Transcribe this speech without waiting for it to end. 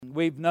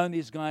we've known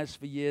these guys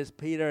for years,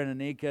 Peter and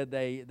Anika.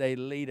 They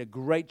lead a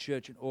great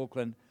church in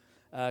Auckland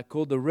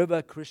called the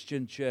River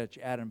Christian Church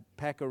out in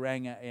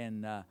Pakuranga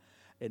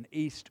in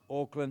East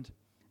Auckland,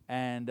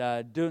 and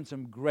doing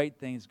some great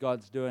things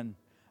God's doing.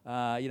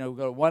 We've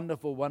got a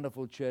wonderful,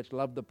 wonderful church,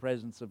 love the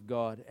presence of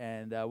God,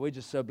 and we're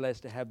just so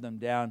blessed to have them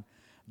down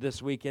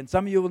this weekend.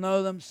 Some of you will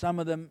know them, some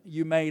of them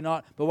you may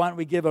not, but why don't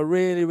we give a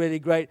really, really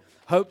great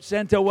Hope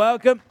Center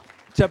welcome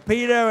to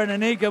Peter and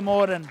Anika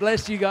Morton.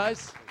 Bless you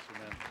guys.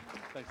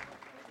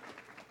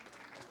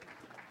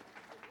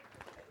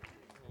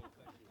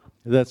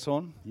 That's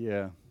on?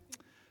 Yeah.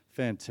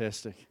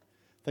 Fantastic.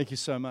 Thank you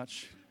so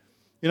much.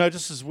 You know,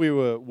 just as we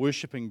were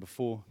worshiping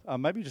before,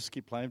 maybe just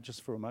keep playing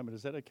just for a moment.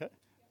 Is that okay?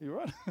 You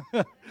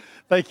right?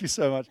 Thank you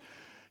so much.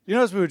 You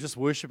know, as we were just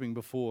worshiping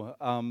before,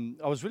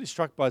 I was really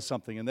struck by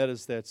something, and that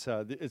is that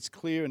it's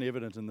clear and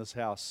evident in this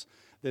house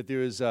that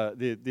there's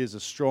a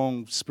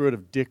strong spirit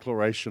of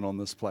declaration on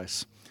this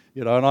place.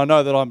 You know, and I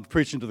know that I'm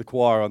preaching to the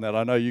choir on that.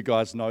 I know you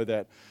guys know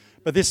that.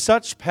 But there's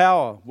such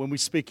power when we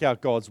speak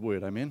out God's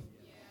word, amen?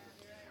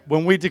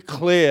 When we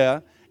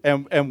declare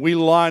and we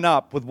line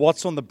up with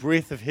what's on the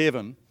breath of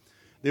heaven,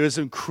 there is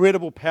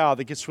incredible power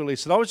that gets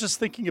released. And I was just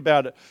thinking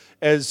about it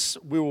as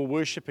we were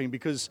worshiping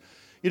because,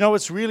 you know,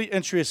 it's really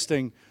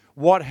interesting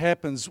what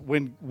happens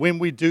when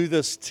we do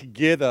this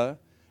together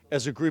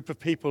as a group of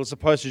people as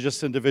opposed to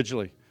just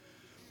individually.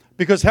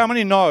 Because how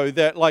many know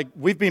that, like,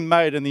 we've been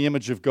made in the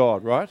image of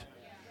God, right?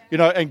 You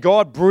know, and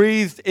God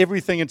breathed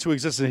everything into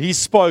existence. He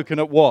spoke and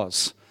it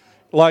was.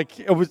 Like,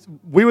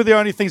 we were the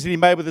only things that He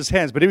made with His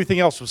hands, but everything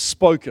else was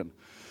spoken.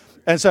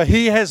 And so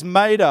He has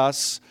made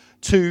us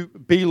to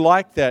be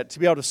like that, to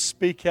be able to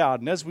speak out.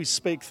 And as we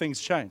speak,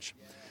 things change.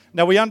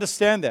 Now, we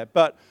understand that.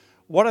 But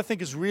what I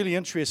think is really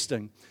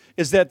interesting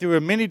is that there are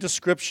many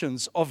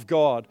descriptions of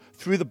God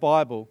through the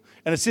Bible.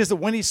 And it says that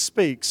when He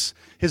speaks,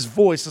 His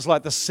voice is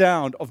like the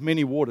sound of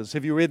many waters.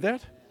 Have you read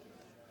that?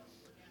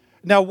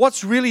 Now,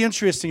 what's really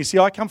interesting, you see,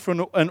 I come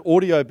from an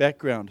audio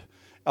background,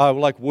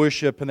 like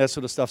worship and that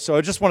sort of stuff. So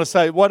I just want to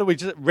say, why don't we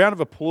just round of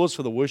applause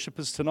for the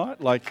worshipers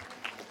tonight? Like,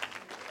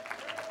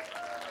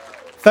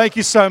 thank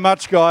you so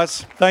much,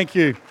 guys. Thank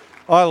you.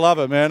 I love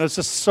it, man. It's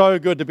just so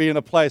good to be in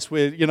a place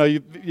where, you know,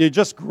 you're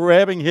just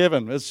grabbing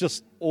heaven. It's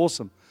just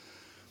awesome.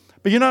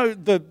 But, you know,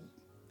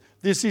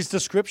 there's these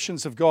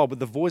descriptions of God with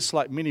the voice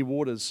like many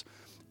waters.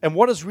 And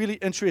what is really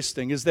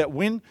interesting is that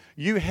when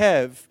you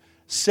have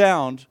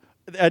sound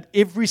at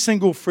every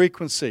single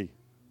frequency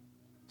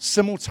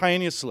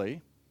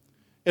simultaneously,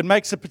 it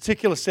makes a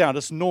particular sound.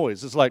 It's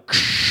noise. It's like...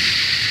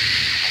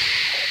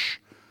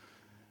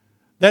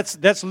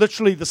 That's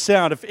literally the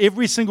sound of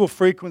every single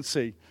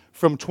frequency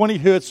from 20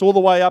 hertz all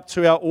the way up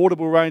to our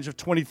audible range of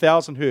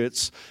 20,000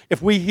 hertz.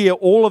 If we hear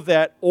all of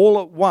that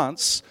all at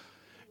once,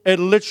 it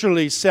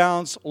literally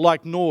sounds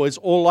like noise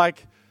or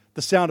like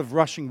the sound of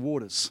rushing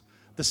waters,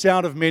 the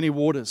sound of many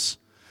waters.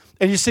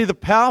 And you see, the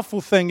powerful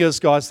thing is,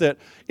 guys, that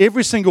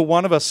every single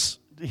one of us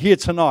here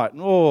tonight,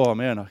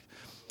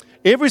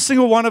 every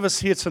single one of us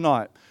here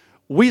tonight,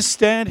 we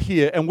stand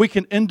here and we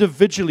can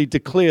individually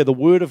declare the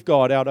Word of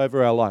God out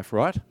over our life,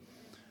 right?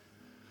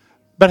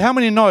 But how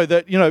many know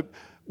that, you know,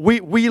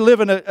 we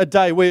live in a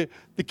day where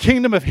the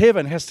kingdom of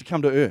heaven has to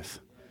come to earth?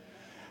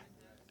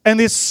 And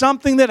there's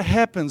something that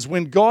happens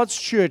when God's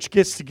church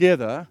gets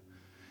together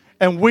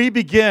and we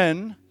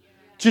begin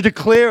to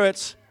declare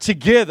it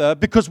together,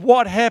 because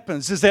what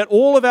happens is that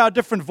all of our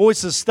different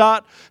voices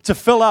start to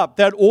fill up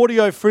that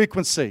audio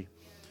frequency.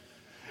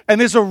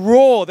 And there's a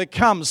roar that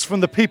comes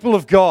from the people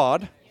of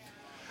God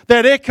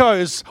that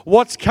echoes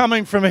what's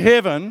coming from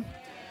heaven.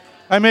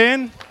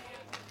 Amen.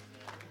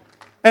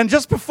 And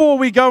just before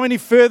we go any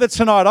further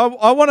tonight,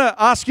 I want to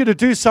ask you to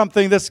do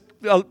something that's,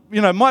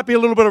 might be a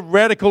little bit of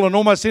radical in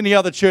almost any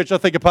other church, I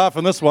think, apart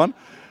from this one.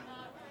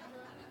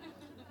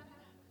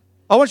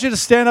 I want you to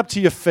stand up to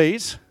your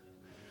feet,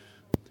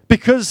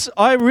 because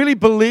I really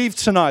believe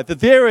tonight that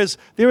there is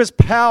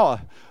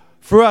power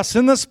for us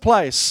in this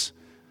place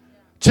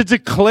to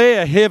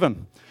declare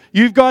heaven.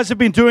 You guys have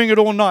been doing it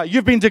all night.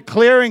 You've been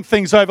declaring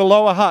things over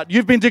Lower Hutt.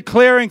 You've been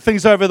declaring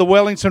things over the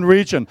Wellington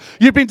region.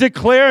 You've been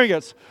declaring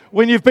it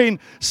when you've been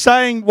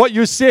saying what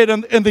you said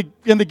in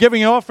the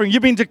giving and offering.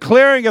 You've been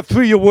declaring it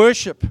through your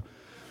worship.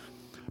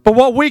 But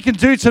what we can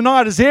do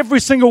tonight is every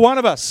single one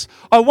of us,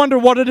 I wonder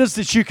what it is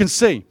that you can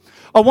see.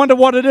 I wonder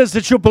what it is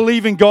that you're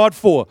believing God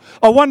for.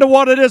 I wonder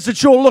what it is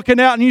that you're looking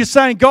out and you're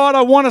saying, God,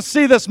 I want to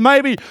see this.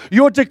 Maybe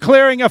you're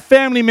declaring a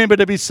family member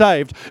to be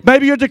saved.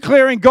 Maybe you're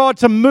declaring God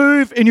to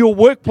move in your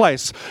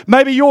workplace.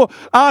 Maybe you're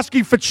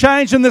asking for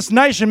change in this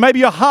nation. Maybe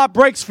your heart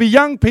breaks for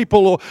young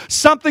people, or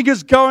something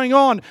is going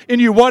on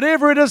in you.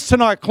 Whatever it is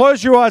tonight,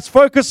 close your eyes,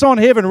 focus on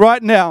heaven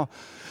right now.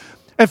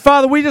 And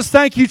Father, we just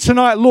thank you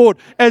tonight, Lord,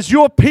 as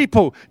your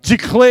people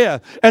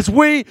declare, as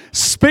we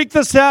speak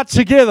this out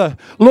together,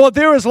 Lord,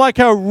 there is like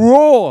a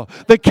roar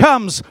that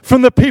comes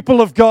from the people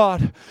of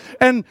God.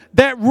 And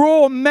that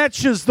roar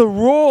matches the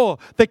roar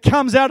that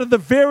comes out of the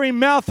very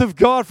mouth of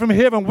God from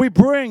heaven. We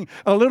bring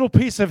a little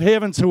piece of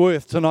heaven to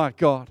earth tonight,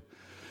 God.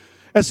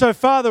 And so,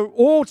 Father,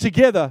 all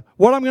together,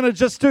 what I'm going to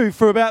just do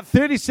for about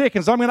 30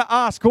 seconds, I'm going to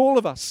ask all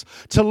of us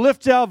to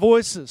lift our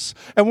voices.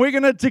 And we're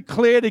going to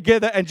declare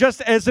together, and just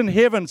as in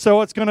heaven,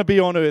 so it's going to be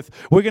on earth,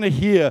 we're going to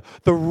hear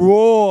the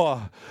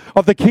roar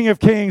of the King of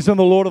Kings and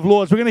the Lord of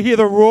Lords. We're going to hear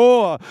the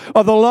roar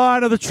of the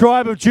Lion of the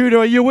tribe of Judah.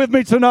 Are you with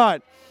me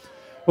tonight?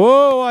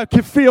 Oh, I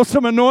can feel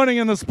some anointing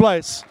in this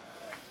place.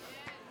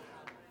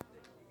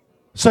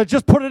 So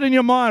just put it in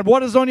your mind.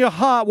 What is on your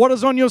heart? What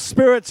is on your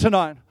spirit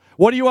tonight?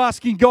 What are you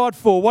asking God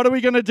for? What are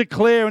we going to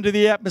declare into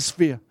the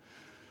atmosphere?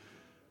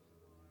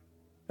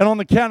 And on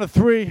the count of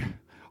 3,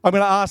 I'm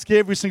going to ask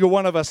every single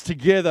one of us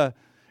together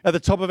at the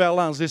top of our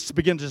lungs, let's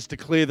begin to just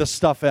declare this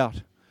stuff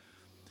out.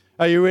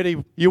 Are you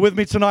ready? You with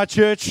me tonight,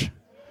 church?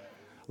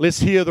 Let's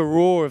hear the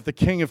roar of the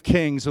King of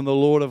Kings and the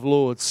Lord of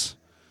Lords.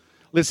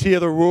 Let's hear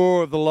the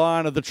roar of the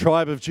Lion of the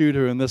tribe of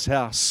Judah in this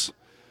house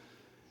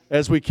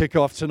as we kick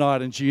off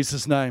tonight in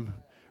Jesus' name.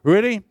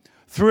 Ready?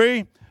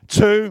 3,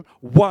 2,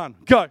 1,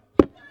 go.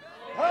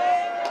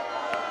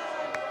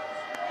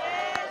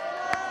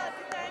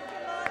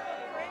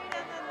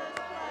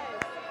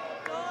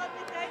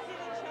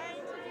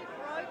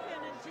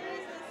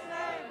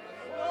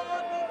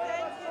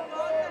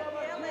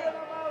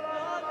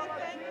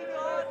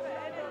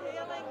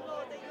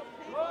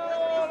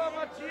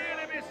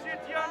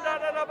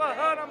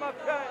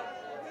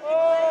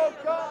 Oh,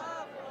 God.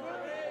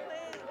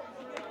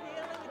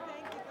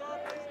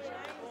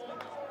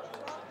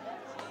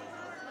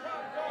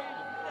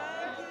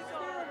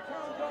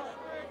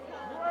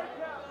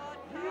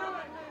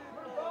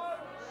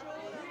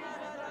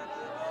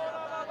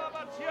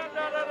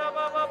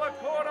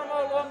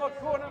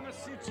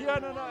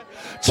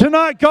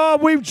 Tonight,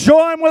 God, we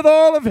join with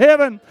all of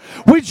heaven.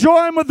 We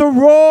join with the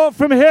roar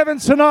from heaven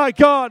tonight,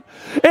 God.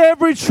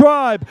 Every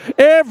tribe,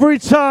 every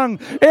tongue,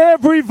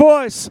 every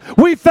voice.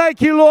 We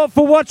thank you, Lord,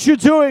 for what you're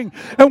doing.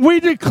 And we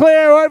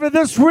declare over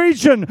this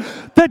region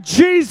that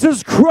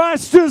Jesus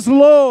Christ is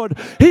Lord.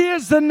 He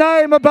is the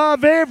name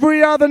above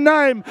every other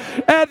name.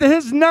 At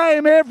his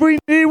name, every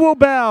knee will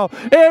bow.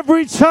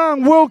 Every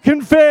tongue will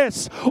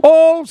confess.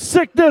 All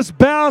sickness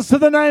bows to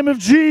the name of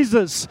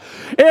Jesus.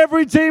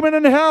 Every demon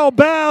in hell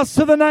bows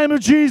to the name of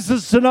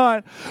Jesus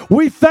tonight.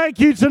 We thank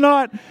you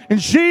tonight in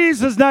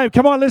Jesus' name.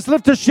 Come on, let's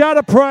lift a shout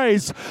of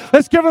praise.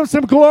 Let's give him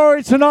some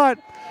glory tonight.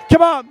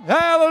 Come on.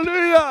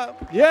 Hallelujah.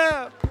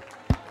 Yeah.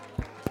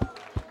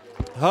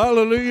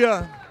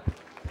 Hallelujah.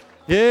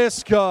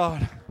 Yes,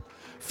 God.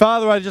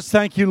 Father, I just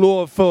thank you,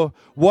 Lord, for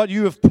what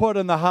you have put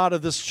in the heart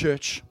of this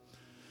church.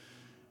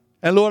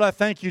 And Lord, I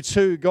thank you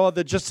too, God,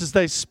 that just as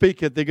they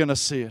speak it, they're going to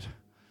see it.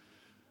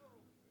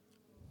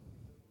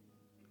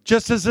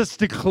 Just as it's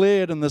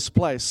declared in this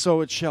place,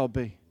 so it shall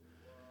be.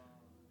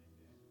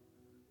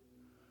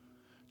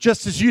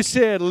 Just as you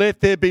said,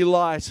 let there be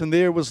light, and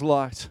there was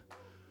light.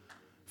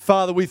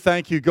 Father, we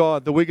thank you,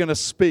 God, that we're going to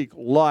speak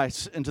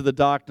light into the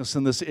darkness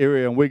in this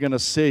area, and we're going to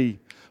see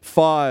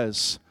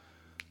fires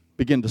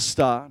begin to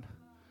start.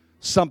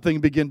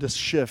 Something begin to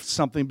shift.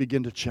 Something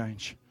begin to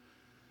change.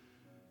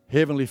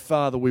 Heavenly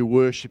Father, we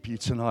worship you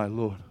tonight,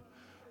 Lord.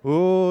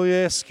 Oh,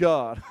 yes,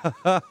 God.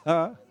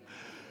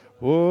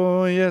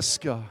 Oh, yes,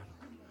 God.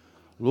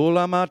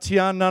 Lula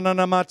matiana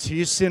na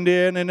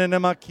matisinde na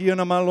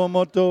makiana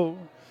malomoto.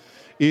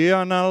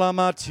 Iana la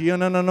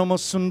matiana na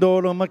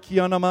nomosundoro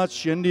makiana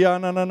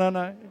machendiana na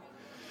na.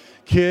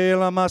 Ke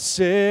la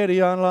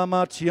maseria la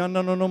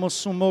matiana no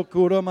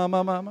nomosumokura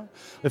mama mama.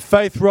 Let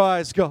faith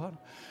rise, God.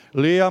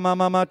 Lea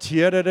mama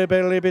matiere de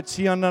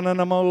belebetiana na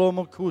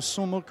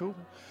malomokusumoku.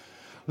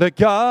 Let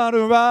God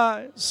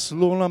arise.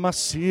 Lula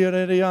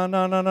masiere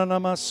diana na na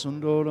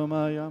masundoro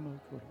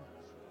mayamokura.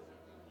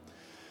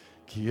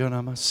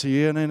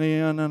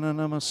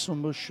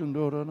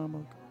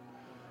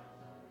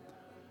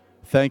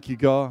 Thank you,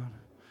 God.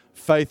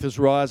 Faith is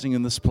rising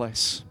in this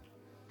place.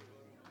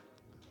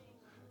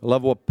 I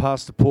love what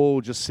Pastor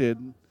Paul just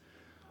said.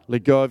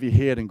 Let go of your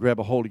head and grab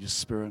a hold of your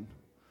spirit.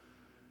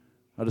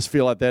 I just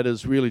feel like that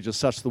is really just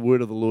such the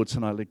word of the Lord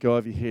tonight. Let go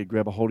of your head,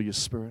 grab a hold of your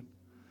spirit.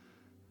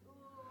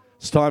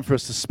 It's time for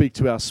us to speak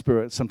to our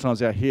spirit.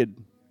 Sometimes our head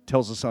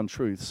tells us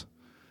untruths.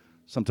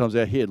 Sometimes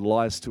our head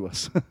lies to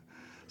us.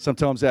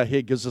 Sometimes our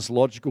head gives us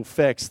logical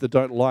facts that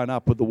don't line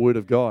up with the Word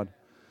of God.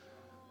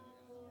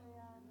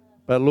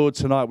 But Lord,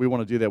 tonight we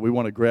want to do that. We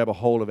want to grab a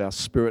hold of our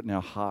spirit and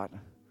our heart.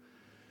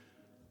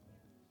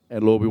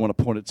 And Lord, we want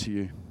to point it to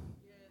you.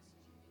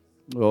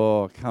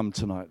 Oh, come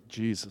tonight,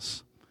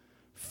 Jesus.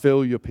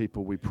 Fill your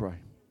people, we pray.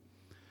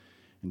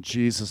 In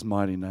Jesus'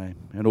 mighty name.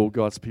 And all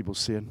God's people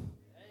said,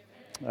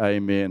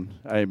 Amen.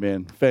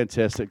 Amen.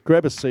 Fantastic.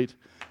 Grab a seat.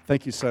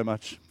 Thank you so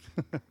much.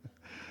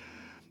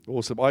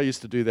 Awesome. I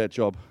used to do that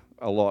job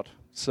a lot,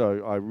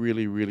 so I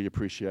really, really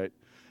appreciate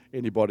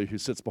anybody who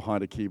sits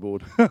behind a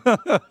keyboard.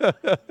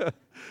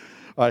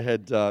 I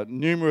had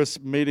numerous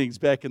meetings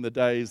back in the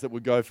days that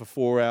would go for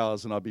 4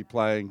 hours, and I'd be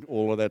playing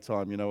all of that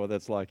time. You know what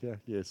that's like, yeah?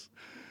 Yes.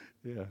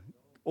 Yeah.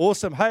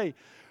 Awesome. Hey,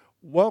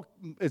 well,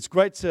 it's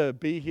great to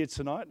be here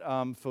tonight.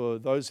 For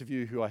those of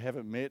you who I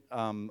haven't met,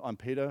 I'm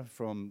Peter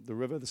from The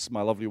River. This is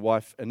my lovely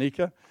wife,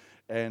 Anika,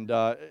 And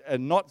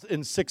not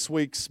in 6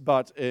 weeks,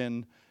 but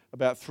in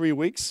about 3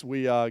 weeks,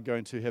 we are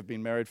going to have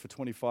been married for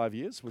 25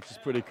 years, which is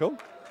pretty cool.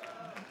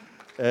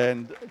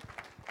 And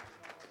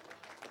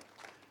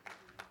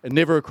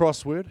never a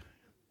crossword,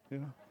 you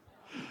know.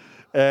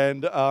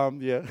 And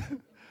yeah,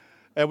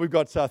 and we've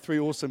got 3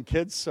 awesome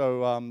kids.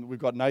 So we've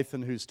got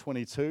Nathan, who's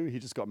 22. He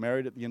just got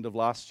married at the end of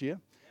last year,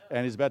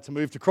 and he's about to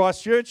move to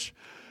Christchurch.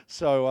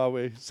 So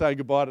we're saying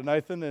goodbye to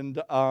Nathan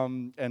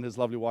and his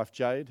lovely wife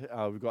Jade.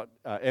 We've got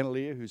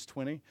Annalia, who's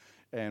 20,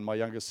 and my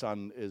youngest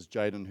son is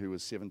Jaden, who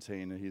is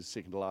 17, and he's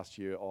second to last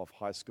year of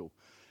high school.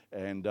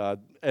 And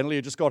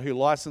Annalia just got her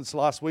license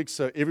last week,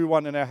 so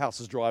everyone in our house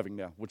is driving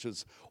now, which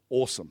is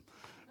awesome.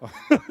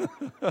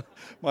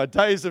 My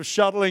days of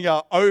shuttling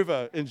are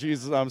over in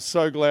Jesus. I'm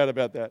so glad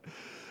about that.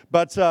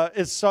 But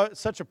it's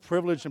such a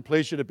privilege and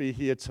pleasure to be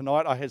here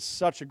tonight. I had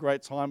such a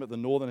great time at the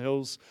Northern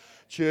Hills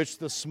Church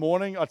this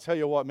morning. I tell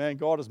you what, man,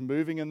 God is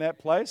moving in that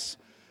place.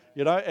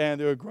 You know, and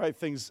there were great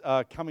things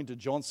coming to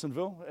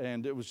Johnsonville,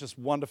 and it was just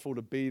wonderful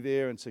to be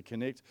there and to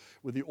connect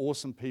with the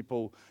awesome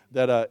people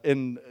that are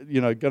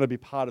going to be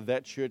part of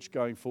that church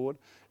going forward.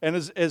 And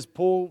as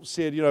Paul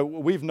said,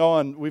 we've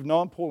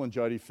known Paul and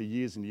Jody for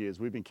years and years.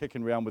 We've been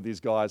kicking around with these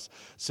guys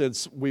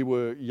since we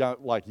were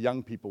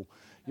young people,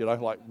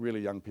 like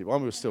really young people. I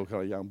mean, we're still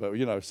kind of young, but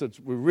since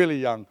we're really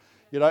young,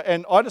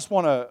 And I just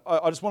want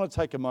to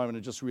take a moment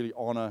and just really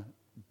honor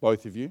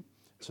both of you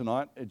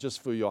tonight,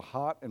 just for your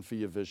heart and for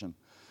your vision.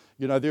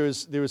 There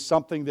is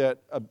something that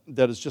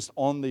is just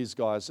on these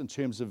guys in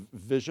terms of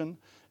vision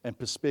and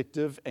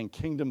perspective and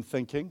kingdom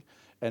thinking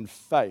and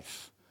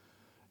faith.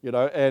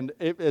 And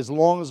as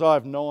long as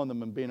I've known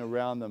them and been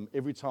around them,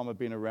 every time I've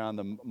been around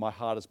them, my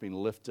heart has been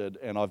lifted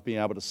and I've been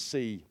able to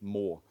see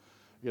more.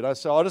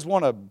 So I just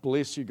want to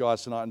bless you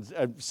guys tonight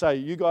and say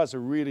you guys are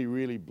really,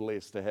 really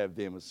blessed to have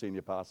them as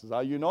senior pastors.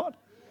 Are you not?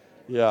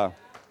 Yeah.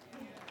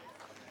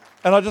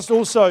 And I just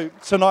also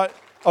tonight,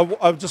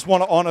 I just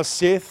want to honor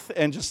Seth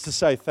and just to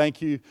say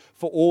thank you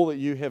for all that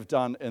you have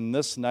done in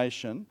this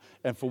nation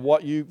and for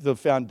the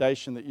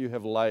foundation that you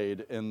have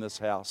laid in this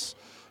house.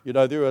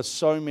 There are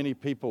so many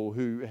people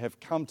who have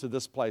come to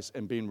this place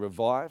and been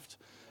revived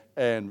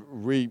and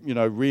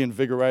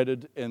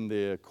reinvigorated in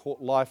their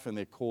life and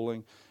their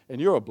calling. And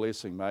you're a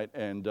blessing, mate.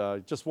 And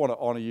just want to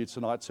honor you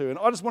tonight too. And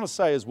I just want to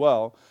say as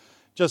well,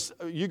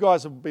 you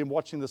guys have been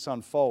watching this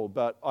unfold,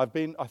 but I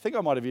think I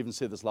might have even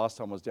said this last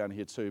time I was down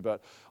here too,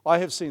 but I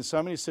have seen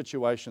so many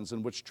situations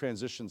in which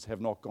transitions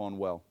have not gone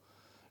well.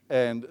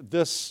 And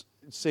this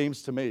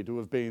seems to me to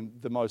have been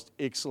the most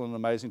excellent,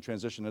 amazing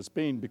transition. It's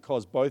been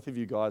because both of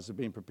you guys have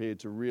been prepared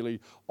to really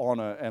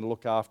honor and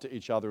look after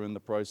each other in the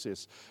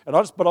process.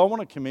 But I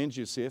want to commend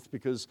you, Seth,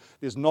 because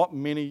there's not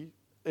many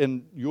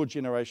in your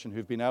generation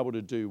who've been able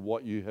to do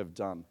what you have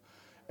done.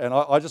 And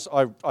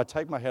I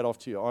take my hat off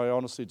to you. I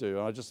honestly do.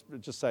 And I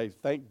just say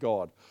thank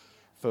God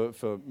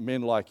for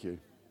men like you.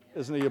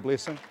 Isn't he a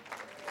blessing?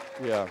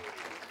 Yeah.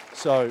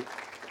 So,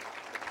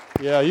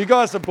 yeah, you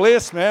guys are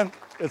blessed, man.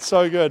 It's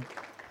so good.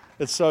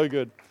 It's so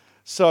good.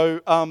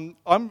 So I'm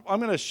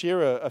going to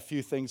share a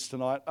few things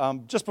tonight.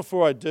 Just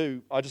before I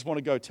do, I just want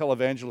to go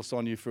televangelist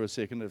on you for a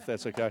second, if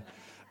that's okay.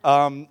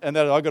 And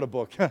then I got a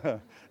book.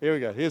 Here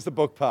we go. Here's the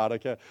book part,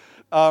 okay.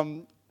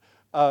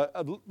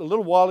 A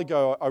little while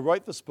ago, I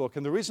wrote this book,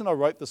 and the reason I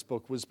wrote this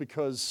book was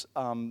because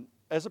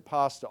as a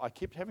pastor, I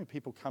kept having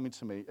people coming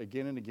to me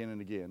again and again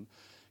and again,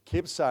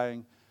 kept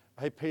saying,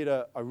 hey,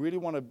 Peter, I really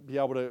want to be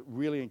able to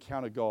really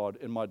encounter God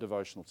in my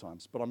devotional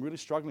times, but I'm really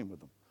struggling with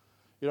them.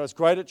 It's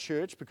great at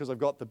church because I've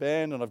got the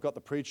band and I've got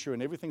the preacher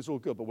and everything's all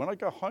good, but when I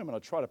go home and I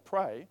try to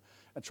pray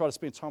and try to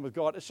spend time with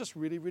God, it's just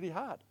really, really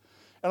hard.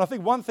 And I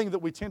think one thing that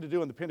we tend to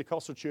do in the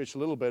Pentecostal church a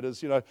little bit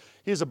is,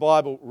 here's a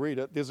Bible, read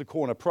it, there's a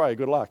corner, pray,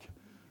 good luck.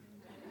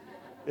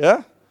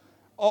 Yeah?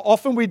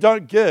 Often we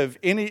don't give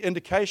any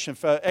indication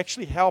for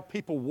actually how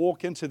people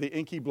walk into the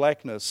inky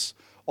blackness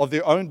of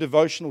their own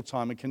devotional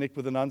time and connect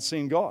with an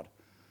unseen God.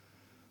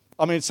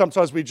 I mean,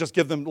 sometimes we just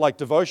give them like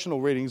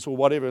devotional readings or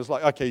whatever. It's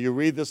like, okay, you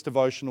read this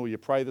devotional, you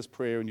pray this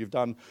prayer, and you've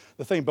done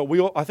the thing. But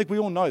I think we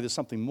all know there's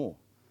something more.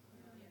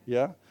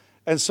 Yeah?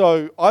 And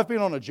so I've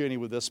been on a journey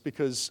with this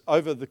because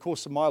over the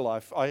course of my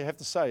life, I have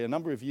to say, a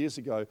number of years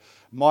ago,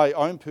 my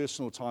own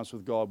personal times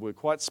with God were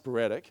quite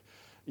sporadic.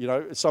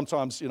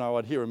 Sometimes,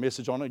 I'd hear a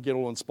message on it, get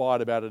all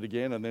inspired about it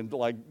again, and then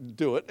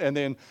do it, and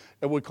then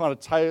it would kind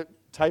of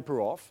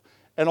taper off.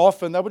 And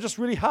often they were just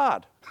really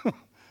hard,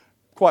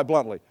 quite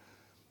bluntly.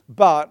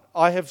 But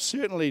I have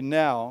certainly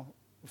now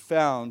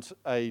found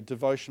a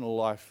devotional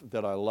life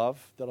that I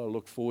love, that I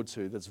look forward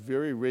to, that's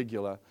very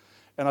regular.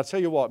 And I tell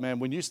you what, man,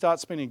 when you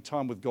start spending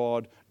time with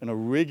God in a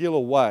regular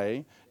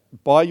way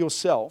by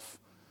yourself,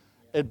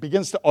 it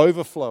begins to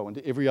overflow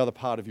into every other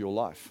part of your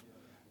life.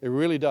 It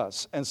really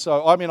does. And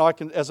so, I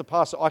can, as a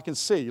pastor, I can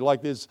see,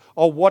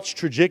 I'll watch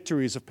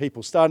trajectories of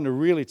people starting to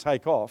really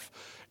take off.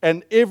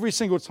 And every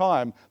single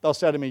time, they'll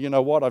say to me, you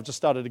know what, I've just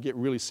started to get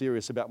really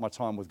serious about my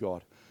time with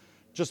God.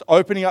 Just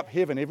opening up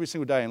heaven every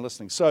single day and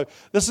listening. So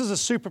this is a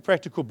super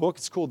practical book.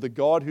 It's called The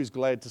God Who's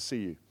Glad to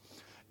See You.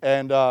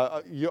 And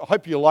I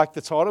hope you like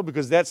the title,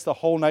 because that's the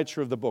whole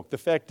nature of the book. The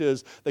fact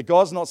is that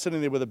God's not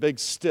sitting there with a big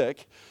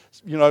stick,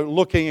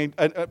 looking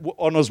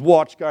on his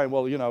watch going,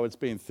 well, it's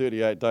been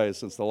 38 days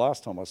since the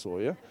last time I saw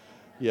you.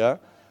 Yeah.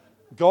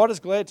 God is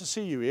glad to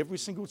see you every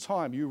single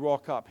time you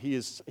rock up. He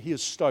is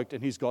stoked,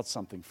 and he's got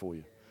something for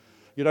you.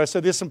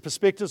 So there's some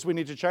perspectives we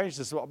need to change.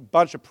 There's a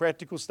bunch of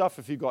practical stuff.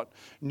 If you've got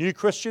new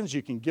Christians,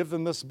 you can give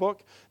them this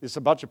book. There's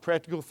a bunch of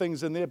practical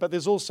things in there, but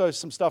there's also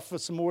some stuff for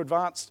some more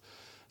advanced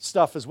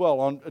stuff as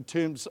well, in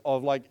terms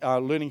of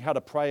learning how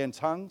to pray in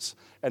tongues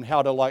and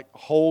how to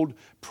hold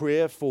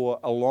prayer for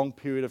a long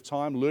period of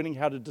time, learning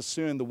how to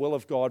discern the will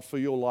of God for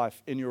your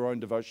life in your own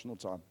devotional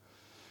time.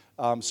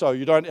 So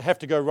you don't have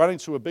to go running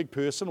to a big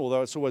person,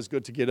 although it's always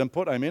good to get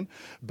input, amen.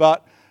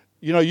 But,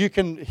 you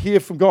can hear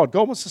from God.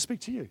 God wants to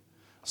speak to you.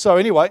 So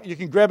anyway, you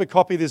can grab a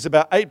copy. There's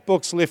about 8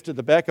 books left at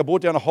the back. I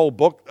brought down a whole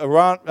book.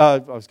 Arana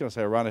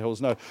Hills.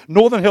 No,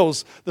 Northern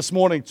Hills this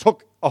morning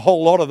took a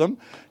whole lot of them,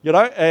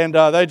 and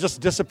they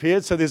just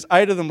disappeared. So there's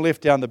 8 of them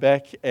left down the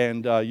back,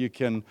 and you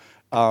can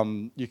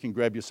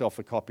grab yourself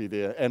a copy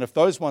there. And if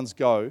those ones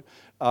go,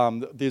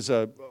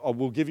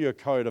 we'll give you a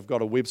code. I've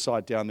got a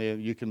website down there.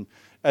 You can,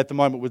 at the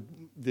moment,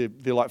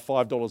 they're like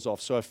 $5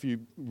 off. So if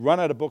you run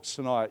out of books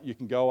tonight, you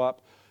can go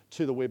up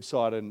to the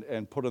website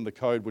and put in the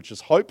code, which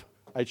is HOPE.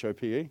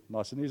 HOPE,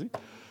 nice and easy,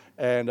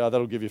 and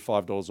that'll give you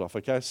 $5 off,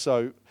 okay?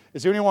 So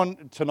is there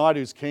anyone tonight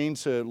who's keen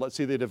to let's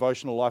see their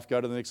devotional life go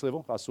to the next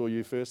level? I saw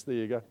you first. There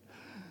you go.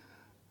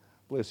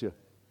 Bless you.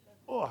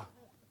 Oh,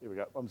 here we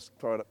go. I'm just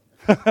throwing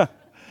it.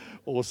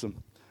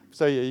 Awesome.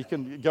 So yeah, you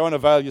can go and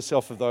avail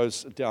yourself of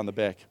those down the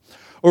back.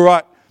 All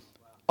right.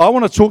 I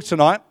want to talk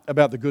tonight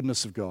about the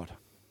goodness of God.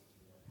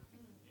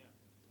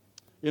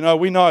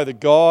 We know that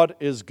God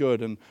is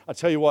good, and I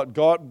tell you what,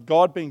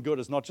 God being good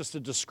is not just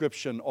a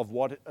description of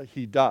what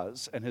he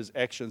does and his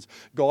actions.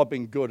 God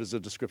being good is a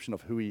description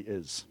of who he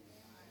is,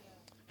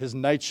 his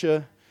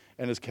nature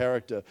and his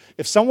character.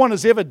 If someone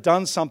has ever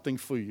done something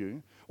for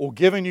you or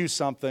given you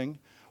something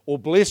or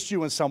blessed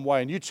you in some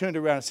way, and you turned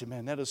around and said,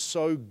 man, that is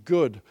so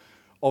good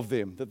of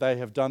them that they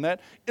have done that,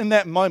 in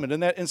that moment, in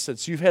that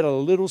instance, you've had a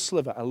little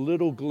sliver, a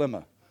little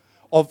glimmer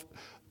of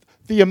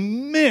the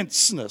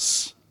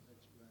immenseness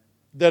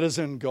that is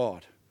in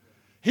God.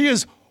 He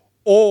is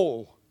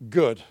all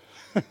good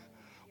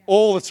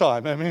all the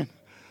time. Amen.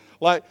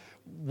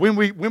 When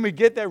we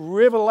get that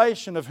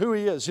revelation of who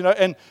he is,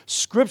 and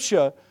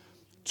Scripture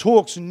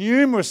talks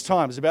numerous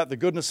times about the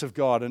goodness of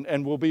God,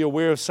 and we'll be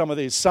aware of some of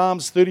these.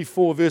 Psalms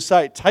 34 verse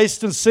 8,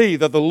 taste and see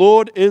that the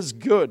Lord is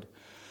good.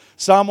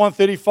 Psalm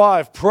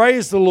 135,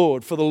 praise the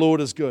Lord, for the Lord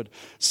is good.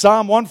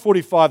 Psalm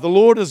 145, the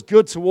Lord is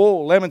good to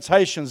all.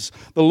 Lamentations,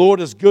 the Lord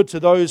is good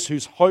to those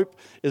whose hope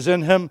is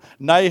in him.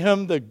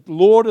 Nahum, the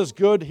Lord is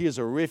good. He is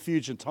a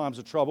refuge in times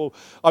of trouble.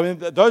 I mean,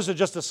 those are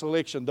just a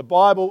selection. The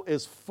Bible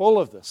is full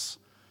of this.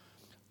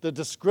 The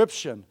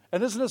description.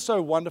 And isn't it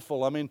so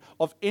wonderful,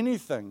 of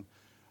anything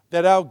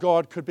that our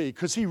God could be?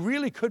 Because he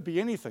really could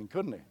be anything,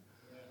 couldn't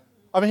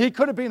he? He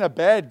could have been a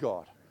bad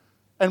God,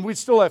 and we'd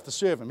still have to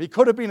serve him. He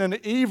could have been an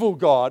evil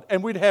God,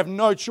 and we'd have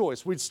no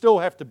choice. We'd still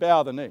have to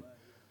bow the knee.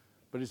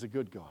 But he's a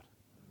good God.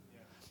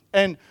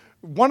 And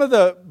one of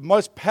the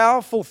most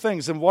powerful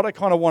things, and what I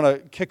kind of want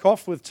to kick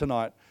off with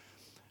tonight,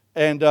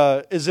 and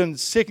is in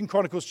 2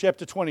 Chronicles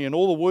chapter 20, and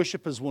all the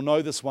worshippers will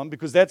know this one,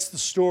 because that's the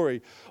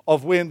story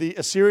of when the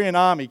Assyrian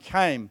army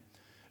came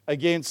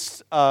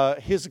against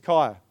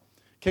Hezekiah,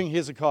 King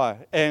Hezekiah,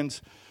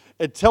 and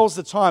it tells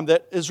the time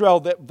that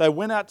Israel, that they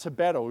went out to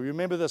battle.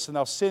 Remember this, and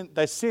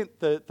they sent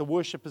the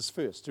worshippers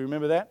first. Do you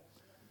remember that?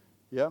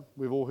 Yeah,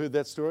 we've all heard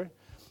that story.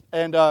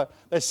 And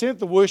they sent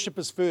the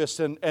worshippers first,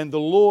 and the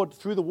Lord,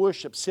 through the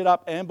worship, set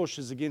up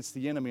ambushes against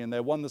the enemy, and they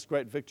won this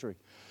great victory.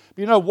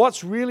 But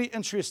what's really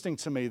interesting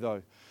to me,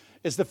 though,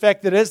 is the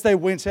fact that as they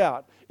went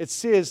out, it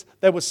says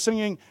they were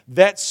singing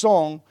that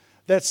song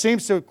that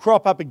seems to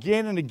crop up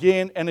again and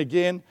again and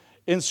again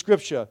in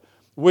Scripture,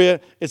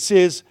 where it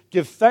says,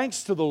 give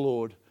thanks to the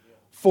Lord,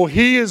 for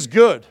he is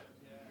good,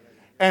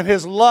 and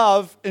his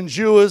love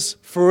endures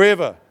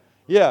forever.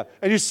 Yeah,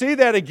 and you see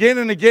that again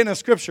and again in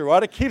Scripture,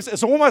 right?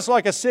 It's almost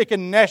like a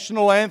second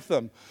national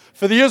anthem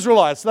for the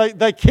Israelites.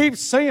 They keep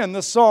singing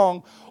this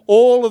song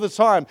all of the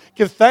time.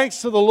 Give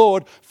thanks to the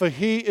Lord, for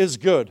he is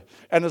good,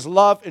 and his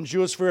love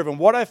endures forever. And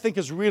what I think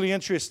is really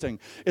interesting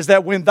is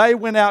that when they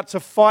went out to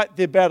fight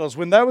their battles,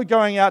 when they were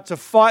going out to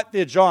fight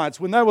their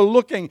giants, when they were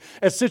looking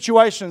at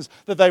situations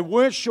that they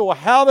weren't sure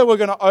how they were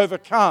going to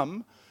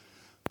overcome,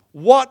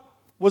 what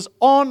was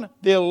on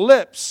their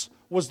lips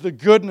was the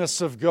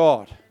goodness of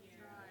God.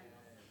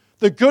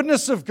 The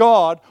goodness of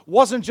God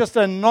wasn't just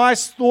a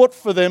nice thought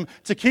for them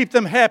to keep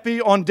them happy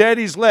on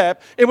daddy's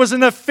lap. It was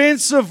an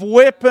offensive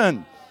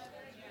weapon.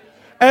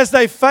 As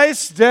they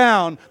faced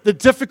down the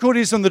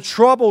difficulties and the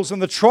troubles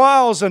and the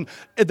trials and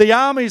the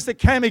armies that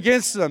came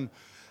against them,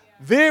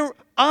 their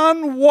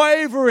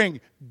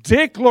unwavering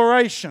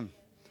declaration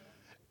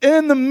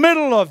in the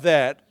middle of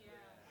that,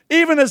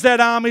 even as that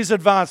army's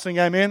advancing,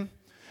 amen,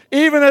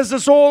 Even as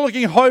it's all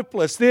looking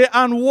hopeless, their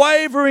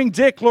unwavering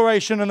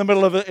declaration in the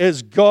middle of it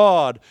is,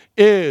 God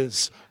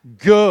is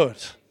good.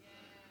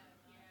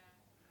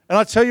 And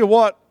I tell you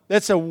what,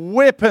 that's a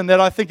weapon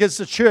that I think as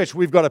the church,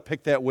 we've got to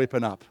pick that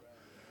weapon up.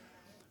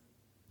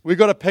 We've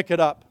got to pick it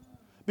up.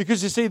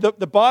 Because you see, the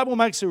Bible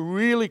makes it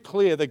really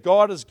clear that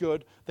God is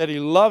good, that He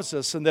loves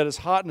us, and that His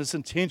heart and His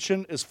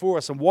intention is for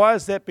us. And why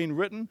has that been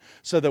written?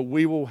 So that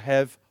we will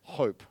have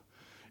hope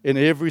in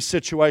every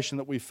situation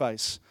that we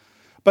face.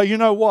 But you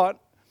know what?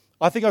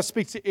 I think I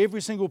speak to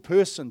every single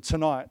person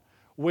tonight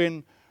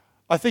when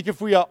I think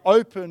if we are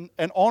open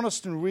and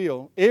honest and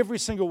real, every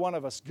single one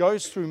of us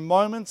goes through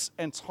moments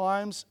and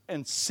times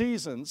and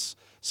seasons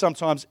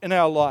sometimes in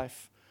our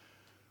life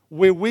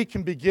where we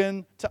can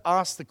begin to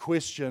ask the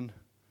question,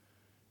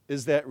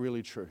 is that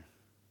really true?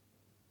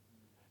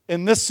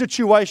 In this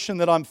situation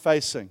that I'm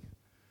facing,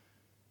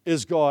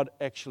 is God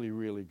actually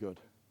really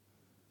good?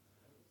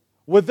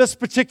 With this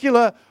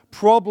particular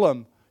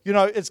problem, you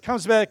know, it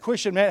comes back to that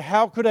question, man,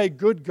 how could a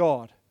good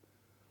God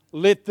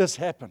let this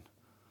happen?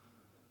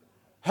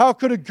 How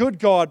could a good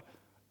God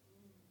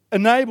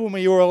enable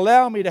me or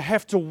allow me to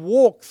have to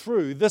walk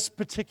through this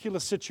particular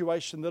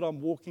situation that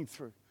I'm walking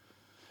through?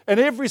 And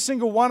every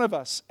single one of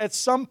us, at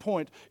some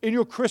point in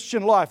your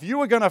Christian life, you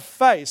are going to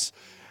face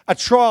a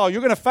trial,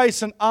 you're going to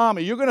face an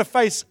army, you're going to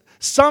face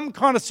some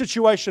kind of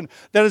situation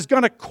that is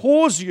going to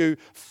cause you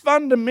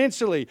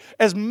fundamentally,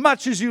 as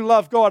much as you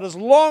love God, as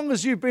long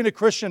as you've been a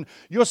Christian,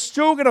 you're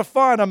still going to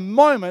find a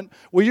moment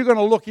where you're going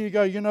to look and you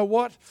go, you know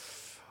what?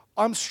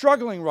 I'm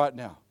struggling right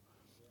now.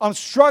 I'm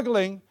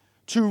struggling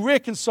to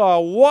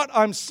reconcile what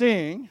I'm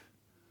seeing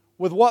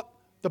with what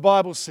the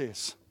Bible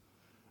says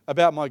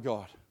about my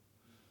God.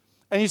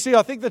 And you see,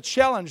 I think the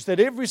challenge that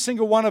every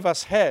single one of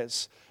us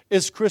has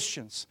as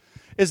Christians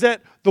is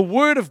that the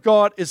Word of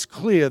God is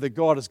clear that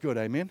God is good.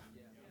 Amen?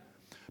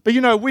 But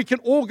you know, we can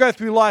all go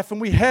through life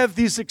and we have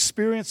these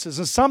experiences,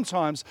 and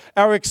sometimes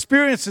our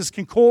experiences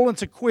can call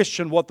into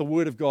question what the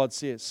Word of God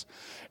says.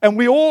 And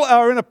we all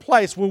are in a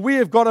place where we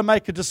have got to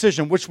make a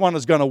decision which one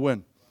is going to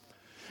win.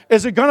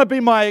 Is it going to be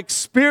my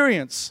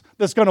experience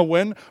that's going to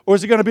win, or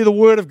is it going to be the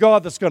Word of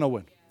God that's going to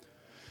win?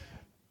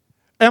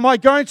 Am I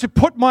going to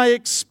put my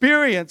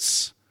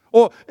experience,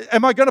 or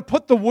am I going to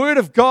put the Word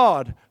of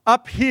God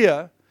up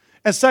here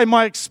and say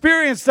my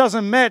experience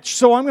doesn't match,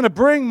 so I'm going to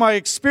bring my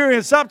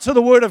experience up to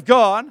the Word of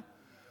God?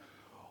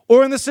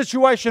 Or in this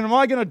situation, am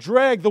I going to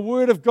drag the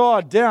Word of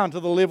God down to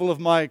the level of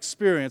my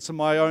experience and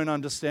my own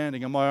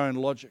understanding and my own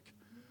logic?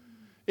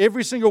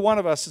 Every single one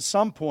of us at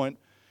some point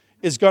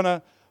is going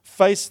to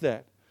face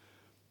that.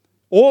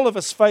 All of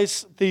us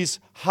face these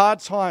hard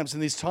times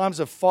and these times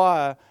of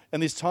fire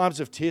and these times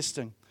of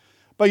testing.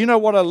 But you know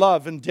what I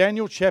love? In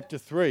Daniel chapter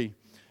 3,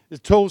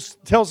 it tells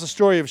the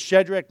story of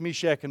Shadrach,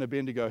 Meshach, and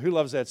Abednego. Who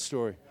loves that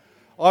story?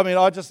 I mean,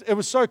 it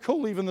was so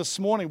cool. Even this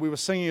morning, we were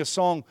singing a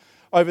song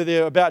over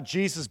there about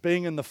Jesus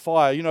being in the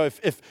fire. You know,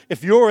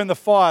 if you're in the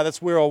fire,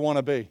 that's where I want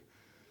to be.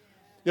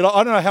 You know,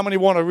 I don't know how many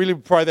want to really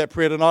pray that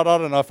prayer tonight. I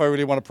don't know if I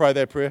really want to pray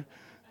that prayer.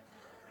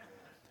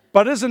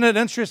 But isn't it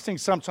interesting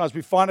sometimes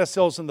we find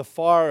ourselves in the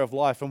fire of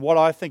life, and what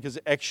I think is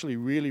actually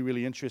really,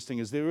 really interesting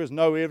is there is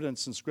no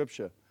evidence in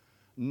Scripture,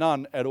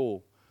 none at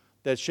all,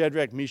 that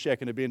Shadrach, Meshach,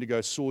 and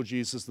Abednego saw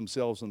Jesus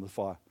themselves in the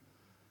fire.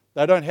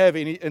 They don't have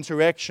any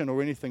interaction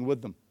or anything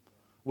with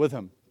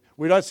him.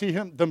 We don't see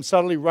them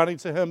suddenly running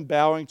to him,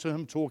 bowing to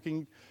him,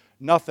 talking,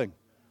 nothing.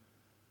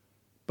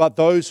 But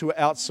those who were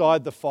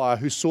outside the fire,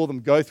 who saw them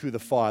go through the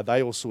fire,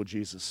 they all saw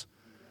Jesus.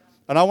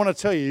 And I want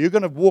to tell you, you're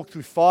going to walk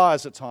through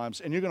fires at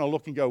times, and you're going to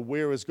look and go,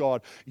 where is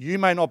God? You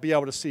may not be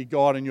able to see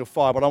God in your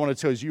fire, but I want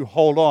to tell you, as you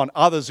hold on,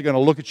 others are going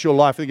to look at your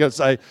life and they're going to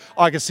say,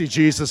 I can see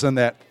Jesus in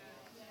that.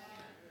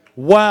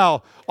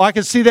 Wow, I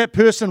can see that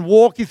person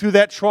walking through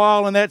that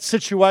trial and that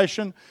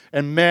situation,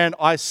 and man,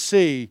 I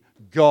see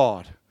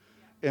God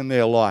in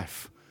their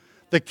life.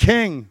 The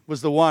king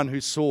was the one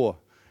who saw,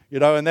 you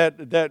know, and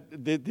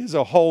there's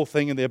a whole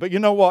thing in there. But you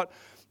know what?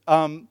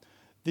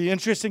 The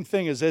interesting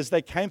thing is, as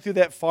they came through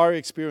that fiery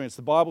experience,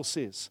 the Bible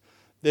says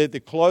their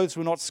clothes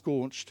were not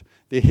scorched,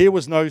 their hair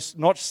was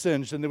not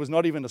singed, and there was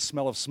not even a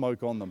smell of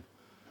smoke on them,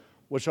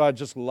 which I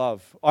just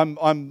love.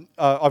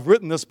 I've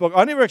written this book.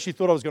 I never actually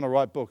thought I was going to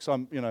write books. To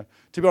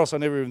be honest, I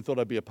never even thought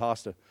I'd be a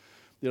pastor.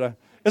 You know,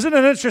 isn't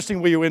it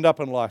interesting where you end up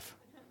in life?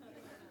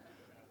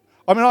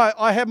 I mean,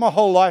 I had my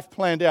whole life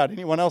planned out.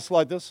 Anyone else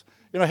like this?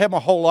 You know, I had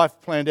my whole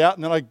life planned out,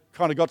 and then I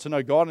kind of got to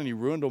know God, and He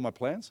ruined all my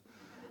plans.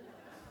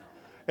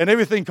 And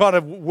everything kind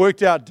of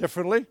worked out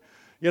differently.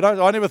 You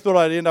know, I never thought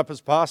I'd end up as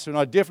pastor, and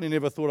I definitely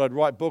never thought I'd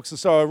write books. And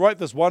so I wrote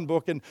this one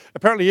book, and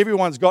apparently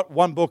everyone's got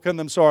one book in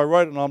them, so I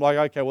wrote it, and I'm like,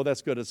 okay, well,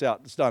 that's good, it's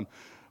out, it's done.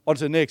 On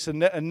to the next. And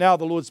now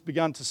the Lord's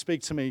begun to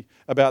speak to me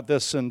about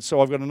this, and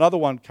so I've got another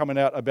one coming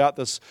out about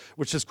this,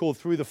 which is called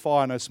Through the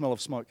Fire, No Smell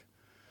of Smoke.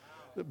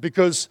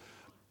 Because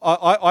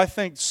I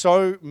think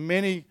so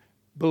many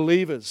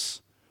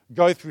believers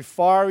go through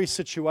fiery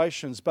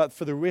situations, but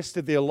for the rest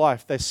of their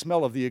life, they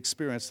smell of the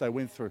experience they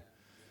went through.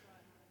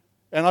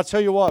 And I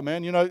tell you what,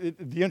 man,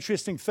 the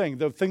interesting thing,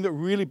 the thing that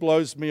really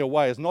blows me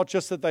away is not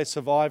just that they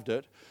survived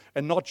it,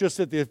 and not just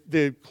that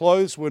their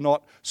clothes were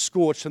not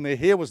scorched and their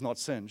hair was not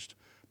singed,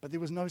 but there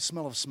was no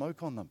smell of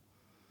smoke on them.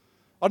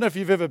 I don't know if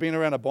you've ever been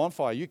around a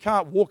bonfire. You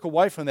can't walk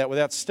away from that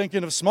without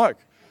stinking of smoke.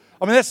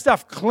 I mean, that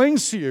stuff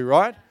clings to you,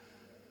 right?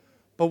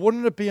 But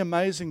wouldn't it be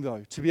amazing,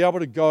 though, to be able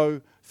to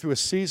go through a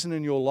season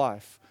in your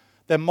life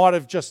that might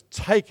have just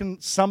taken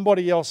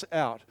somebody else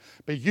out,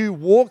 but you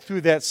walk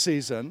through that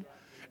season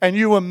and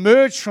you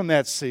emerge from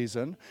that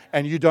season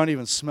and you don't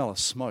even smell a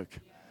smoke.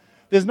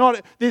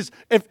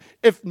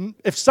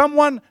 If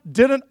someone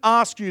didn't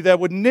ask you, they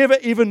would never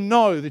even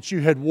know that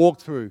you had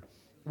walked through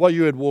what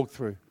you had walked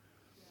through.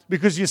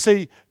 Because you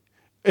see,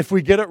 if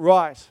we get it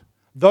right,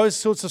 those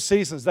sorts of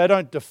seasons, they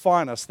don't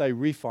define us, they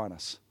refine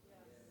us.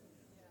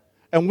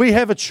 And we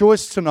have a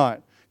choice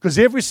tonight, because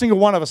every single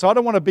one of us, I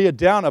don't want to be a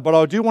downer, but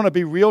I do want to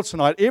be real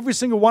tonight. Every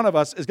single one of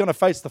us is going to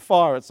face the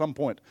fire at some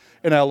point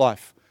in our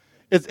life.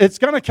 It's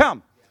going to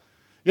come.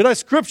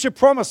 Scripture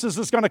promises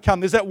it's going to come.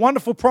 There's that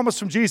wonderful promise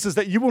from Jesus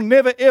that you will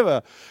never,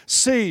 ever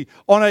see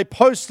on a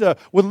poster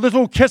with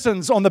little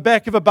kittens on the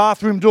back of a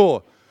bathroom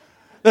door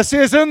that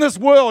says, in this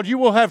world you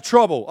will have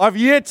trouble. I've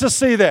yet to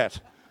see that.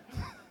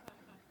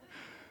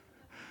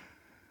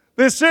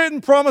 There's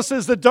certain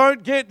promises that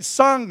don't get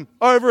sung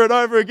over and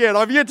over again.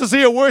 I've yet to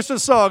see a worship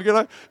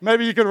song,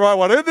 Maybe you can write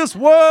one. In this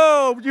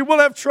world, you will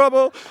have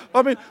trouble.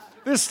 I mean,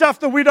 there's stuff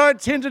that we don't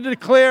tend to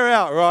declare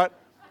out, right?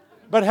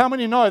 But how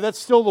many know that's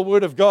still the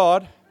Word of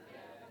God?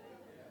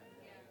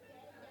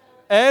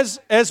 As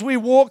we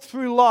walk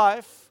through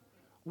life,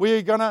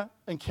 we're going to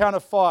encounter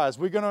fires.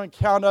 We're going to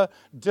encounter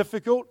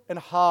difficult and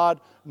hard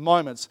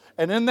moments.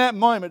 And in that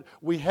moment,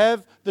 we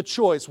have the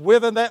choice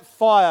whether that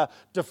fire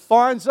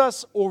defines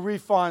us or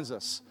refines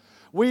us.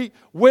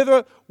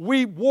 Whether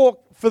we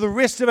walk for the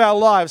rest of our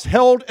lives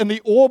held in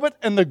the orbit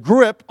and the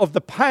grip of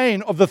the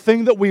pain of the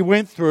thing that we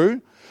went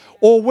through,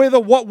 or whether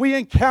what we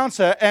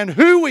encounter and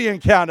who we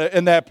encounter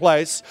in that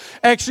place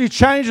actually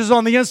changes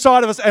on the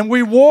inside of us and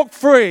we walk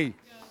free.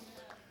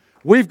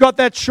 We've got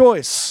that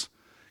choice.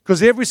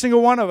 Because every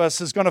single one of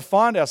us is going to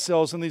find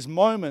ourselves in these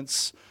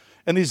moments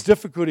and these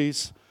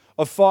difficulties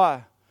of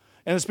fire.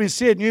 And it's been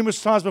said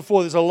numerous times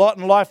before, there's a lot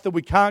in life that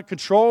we can't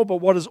control, but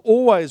what is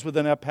always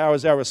within our power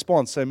is our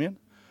response. Amen?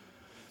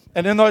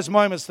 And in those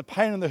moments, the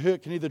pain and the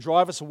hurt can either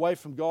drive us away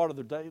from God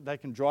or they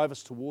can drive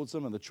us towards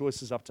Him, and the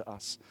choice is up to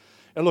us.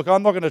 And look,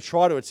 I'm not going to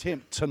try to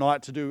attempt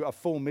tonight to do a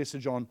full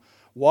message on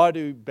why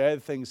do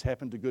bad things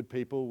happen to good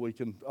people.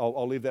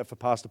 I'll leave that for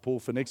Pastor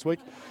Paul for next week.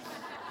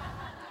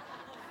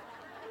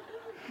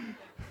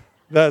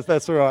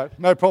 That's all right.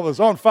 No problems.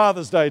 On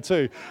Father's Day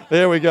too.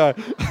 There we go.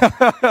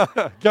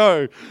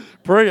 Go.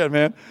 Brilliant,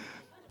 man.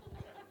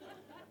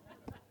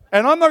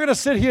 And I'm not going to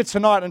sit here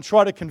tonight and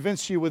try to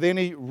convince you with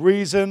any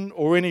reason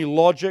or any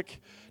logic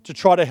to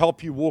try to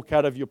help you walk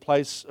out of your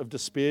place of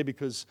despair,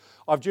 because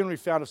I've generally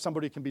found if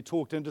somebody can be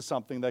talked into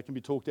something, they can be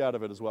talked out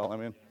of it as well.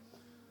 Amen.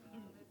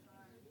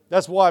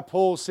 That's why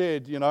Paul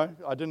said,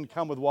 I didn't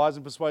come with wise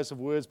and persuasive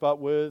words, but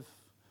with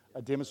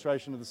a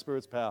demonstration of the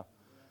Spirit's power.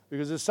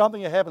 Because there's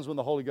something that happens when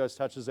the Holy Ghost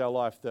touches our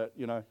life that,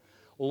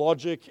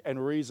 logic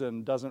and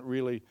reason doesn't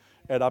really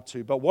add up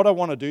to. But what I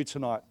want to do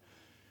tonight,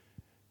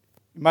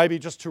 maybe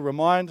just to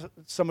remind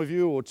some of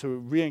you or to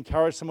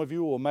re-encourage some of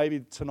you, or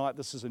maybe tonight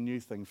this is a new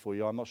thing for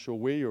you. I'm not sure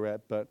where you're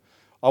at, but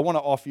I want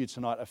to offer you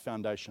tonight a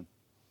foundation.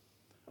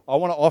 I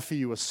want to offer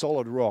you a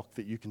solid rock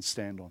that you can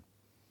stand on.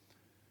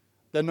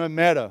 That no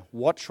matter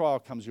what trial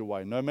comes your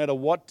way, no matter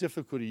what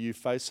difficulty you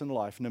face in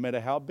life, no matter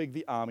how big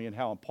the army and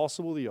how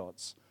impossible the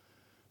odds,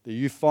 that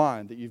you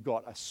find that you've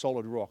got a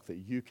solid rock that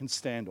you can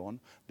stand on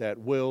that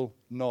will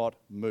not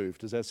move.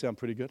 Does that sound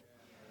pretty good?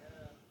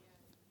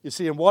 You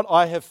see, and what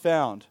I have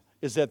found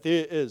is that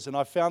there is, and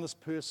I found this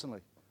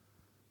personally,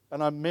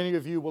 and many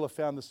of you will have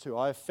found this too,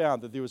 I have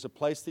found that there is a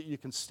place that you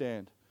can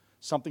stand,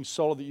 something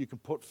solid that you can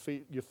put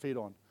your feet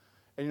on.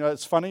 And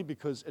it's funny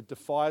because it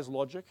defies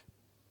logic.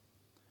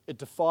 It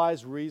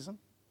defies reason.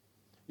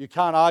 You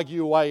can't argue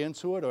your way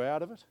into it or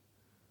out of it.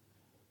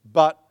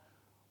 But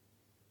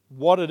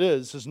what it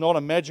is not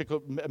a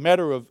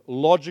matter of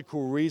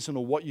logical reason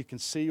or what you can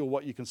see or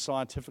what you can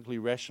scientifically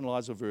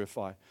rationalize or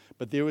verify.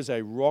 But there is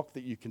a rock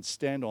that you can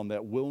stand on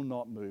that will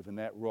not move, and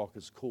that rock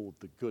is called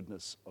the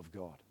goodness of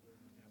God.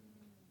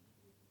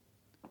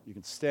 You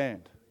can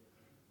stand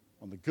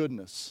on the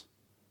goodness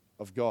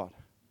of God.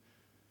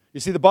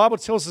 You see, the Bible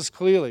tells us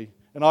clearly,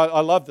 and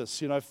I love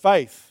this,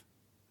 faith,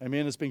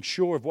 amen, is being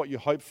sure of what you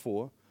hope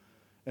for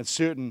and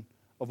certain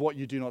of what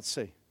you do not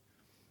see.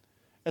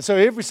 And so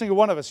every single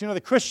one of us, the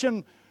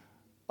Christian,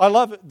 I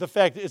love the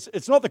fact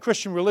it's not the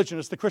Christian religion,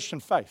 it's the Christian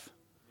faith.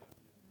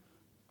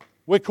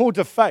 We're called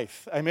to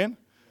faith, amen?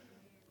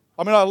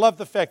 I mean, I love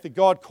the fact that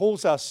God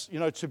calls us,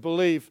 to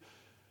believe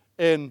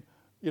in,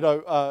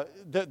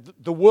 that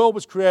the world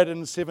was created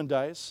in 7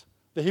 days,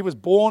 that He was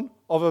born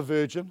of a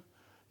virgin,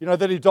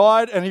 that He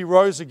died and He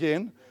rose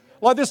again.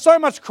 Like, there's so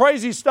much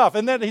crazy stuff,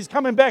 and that He's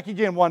coming back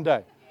again one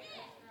day.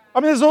 I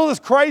mean, there's all this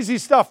crazy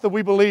stuff that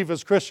we believe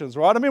as Christians,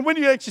 right? I mean, when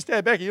you actually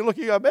stand back and you look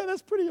and you go, man,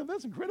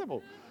 that's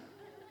incredible.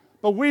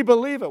 But we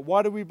believe it.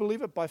 Why do we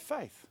believe it? By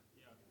faith.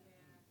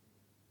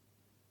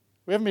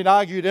 We haven't been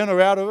argued in or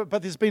out of it,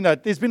 but there's been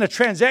a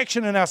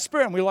transaction in our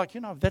spirit, and we're like,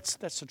 that's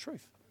the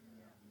truth.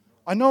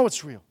 I know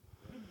it's real.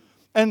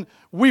 And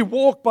we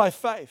walk by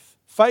faith.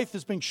 Faith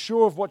is being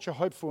sure of what you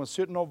hope for and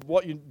certain of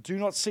what you do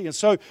not see. And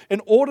so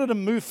in order to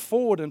move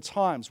forward in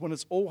times when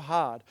it's all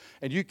hard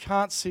and you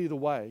can't see the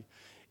way,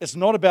 it's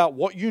not about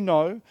what you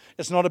know,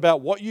 it's not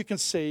about what you can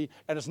see,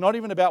 and it's not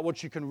even about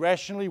what you can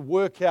rationally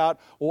work out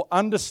or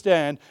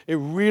understand. It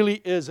really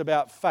is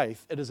about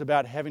faith. It is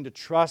about having to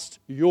trust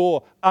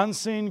your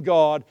unseen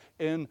God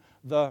in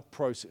the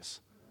process.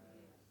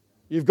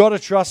 You've got to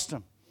trust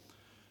Him.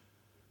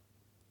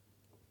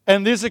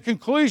 And there's a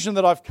conclusion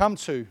that I've come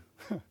to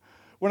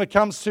when it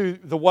comes to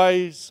the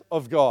ways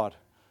of God.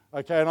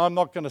 Okay, and I'm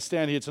not going to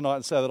stand here tonight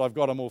and say that I've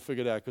got them all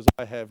figured out, because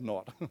I have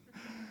not.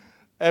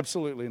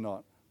 Absolutely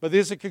not. But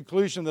there's a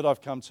conclusion that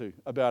I've come to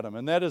about Him,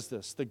 and that is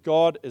this, that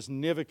God is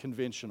never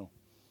conventional.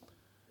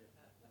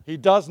 He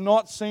does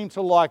not seem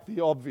to like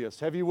the obvious.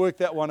 Have you worked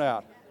that one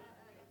out?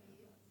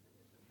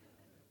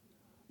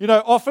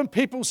 Often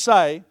people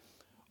say,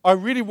 I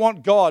really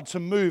want God to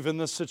move in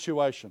this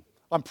situation.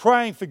 I'm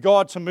praying for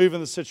God to move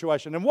in this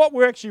situation. And what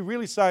we're actually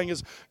really saying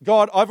is,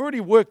 God, I've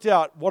already worked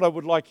out what I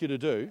would like you to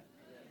do.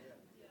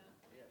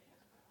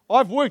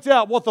 I've worked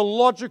out what the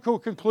logical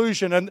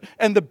conclusion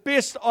and the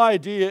best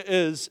idea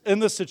is in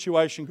this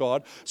situation,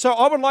 God. So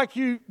I would like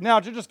you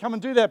now to just come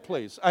and do that,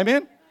 please.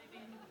 Amen?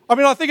 I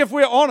mean, I think if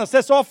we're honest,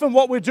 that's often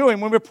what we're doing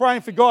when we're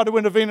praying for God to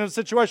intervene in a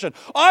situation.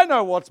 I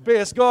know what's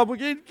best. God,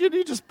 can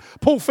you just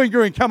pull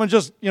finger and come and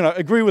just,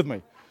 agree with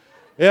me?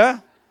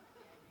 Yeah?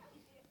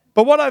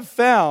 But what I've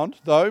found,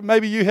 though,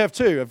 maybe you have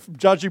too,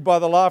 judging by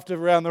the laughter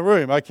around the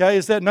room, okay,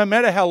 is that no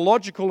matter how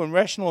logical and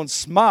rational and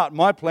smart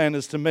my plan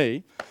is to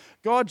me,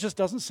 God just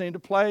doesn't seem to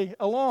play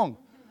along.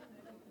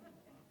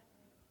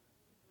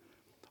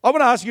 I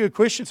want to ask you a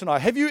question tonight.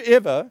 Have you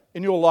ever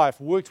in your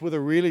life worked with a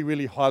really,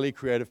 really highly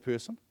creative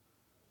person?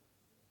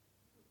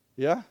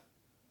 Yeah?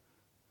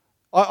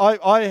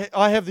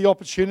 I have the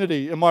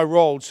opportunity in my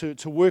role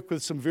to work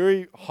with some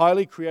very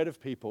highly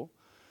creative people.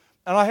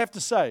 And I have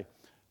to say,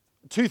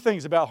 two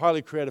things about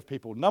highly creative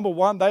people. Number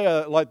one, they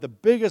are like the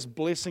biggest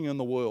blessing in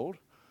the world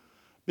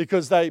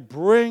because they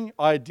bring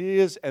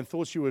ideas and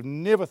thoughts you have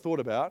never thought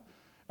about.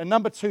 And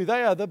number two,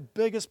 they are the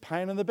biggest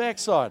pain in the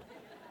backside.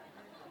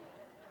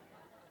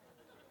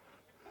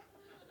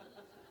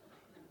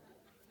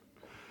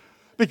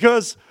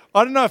 Because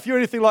I don't know if you're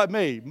anything like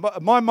me.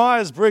 My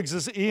Myers-Briggs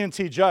is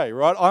ENTJ,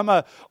 right?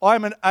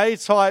 I'm an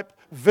A-type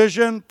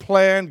vision,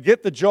 plan,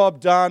 get the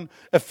job done,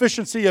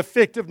 efficiency,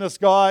 effectiveness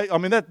guy. I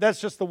mean, that's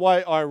just the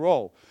way I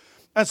roll.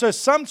 And so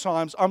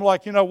sometimes I'm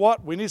like, you know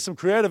what? We need some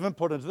creative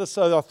input into this.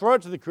 So I'll throw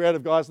it to the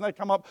creative guys and they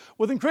come up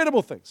with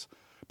incredible things.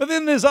 But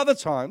then there's other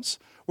times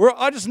where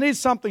I just need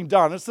something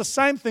done. It's the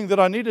same thing that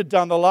I needed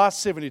done the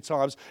last 70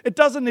 times. It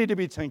doesn't need to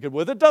be tinkered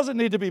with. It doesn't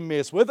need to be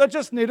messed with. I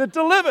just need it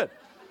delivered.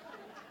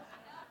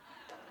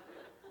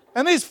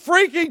 And these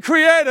freaking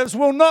creatives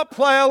will not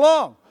play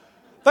along.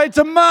 They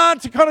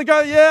demand to kind of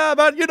go, yeah,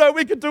 but,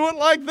 we could do it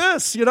like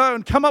this,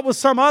 and come up with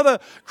some other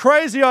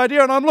crazy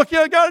idea. And I'm looking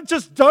at it going,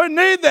 just don't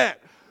need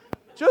that.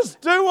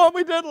 Just do what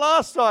we did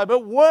last time.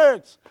 It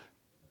worked.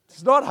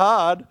 It's not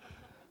hard.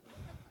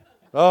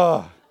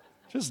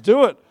 Just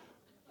do it.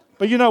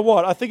 But you know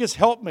what? I think it's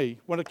helped me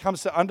when it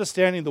comes to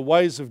understanding the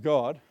ways of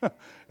God.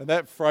 And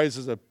that phrase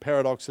is a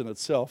paradox in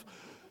itself.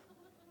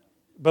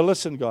 But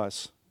listen,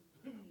 guys,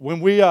 when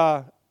we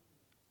are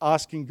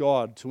asking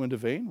God to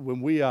intervene, when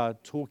we are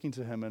talking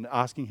to Him and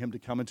asking Him to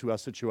come into our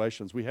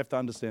situations, we have to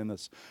understand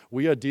this.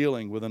 We are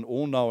dealing with an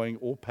all-knowing,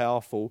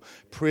 all-powerful,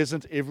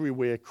 present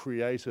everywhere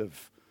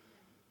creative.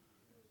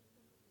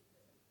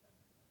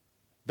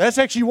 That's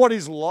actually what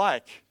He's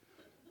like.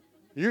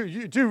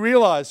 You do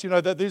realize,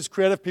 that these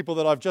creative people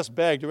that I've just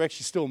bagged are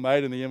actually still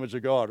made in the image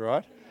of God,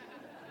 right?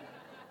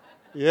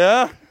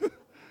 Yeah?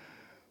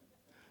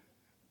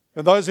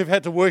 And those who've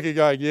had to work are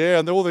going, yeah,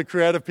 and all the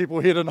creative people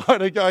here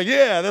tonight are going,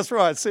 yeah, that's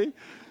right, see?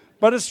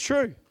 But it's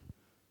true.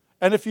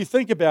 And if you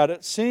think about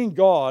it, seeing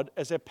God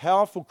as a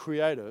powerful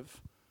creative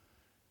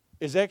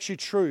is actually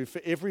true for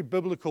every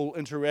biblical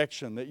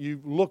interaction that you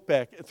look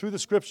back through the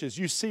scriptures.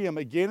 You see Him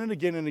again and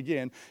again and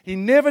again. He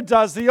never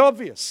does the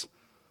obvious.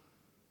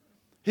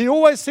 He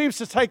always seems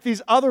to take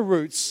these other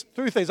routes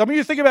through things. I mean,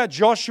 you think about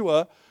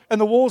Joshua and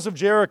the walls of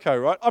Jericho,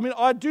 right? I mean,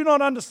 I do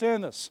not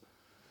understand this.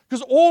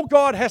 Because all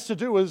God has to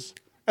do is,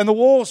 and the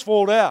walls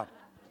fall down.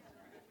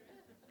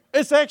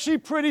 It's actually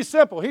pretty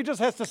simple. He just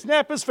has to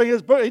snap his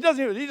fingers, but he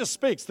just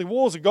speaks. The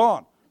walls are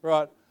gone,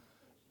 right?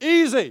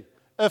 Easy,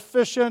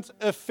 efficient,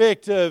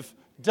 effective,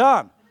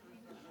 done.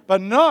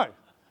 But no,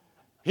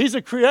 He's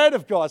a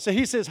creative God. So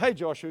He says, hey,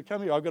 Joshua,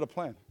 come here. I've got a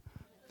plan.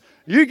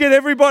 You get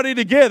everybody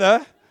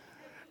together,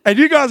 and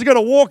you guys are going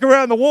to walk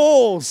around the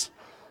walls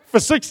for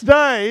 6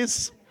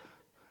 days.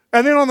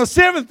 And then on the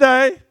 7th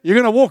day, you're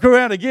going to walk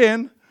around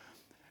again.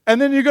 And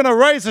then you're going to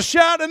raise a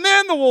shout, and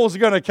then the walls are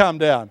going to come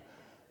down.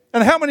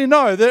 And how many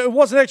know that it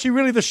wasn't actually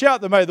really the shout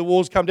that made the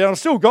walls come down?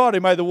 It's still God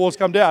who made the walls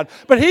come down.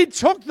 But he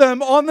took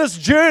them on this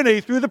journey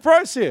through the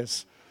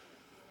process.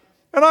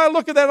 And I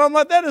look at that and I'm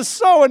like, that is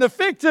so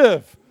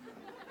ineffective.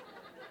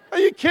 Are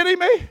you kidding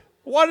me?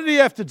 Why did he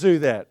have to do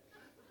that?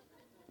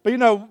 But you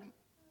know,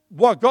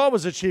 what God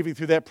was achieving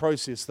through that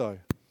process, though,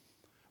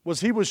 was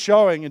he was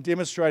showing and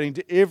demonstrating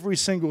to every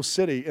single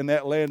city in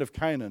that land of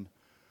Canaan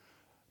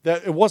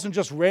that it wasn't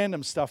just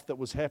random stuff that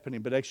was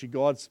happening, but actually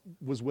God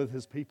was with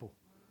his people.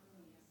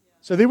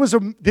 So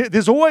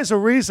there's always a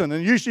reason,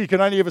 and usually you can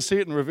only ever see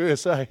it in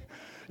reverse, eh?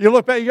 You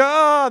look back, you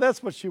go,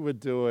 that's what you were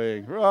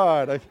doing.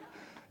 Right,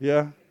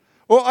 yeah.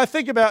 Well, I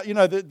think about, you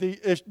know,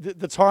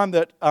 the time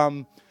that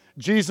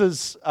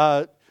Jesus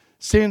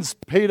sends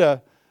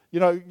Peter, you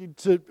know,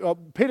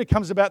 Peter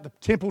comes about the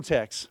temple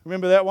tax.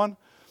 Remember that one?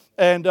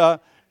 And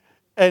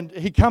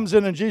he comes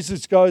in and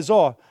Jesus goes,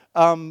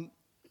 does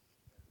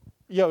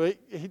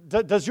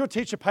your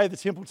teacher pay the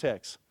temple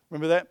tax?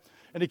 Remember that?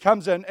 And he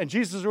comes in and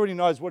Jesus already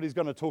knows what he's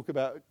going to talk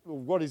about,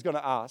 what he's going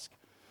to ask.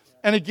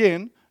 And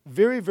again,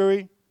 very,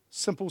 very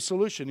simple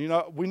solution. You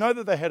know, we know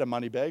that they had a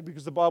money bag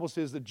because the Bible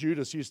says that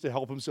Judas used to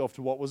help himself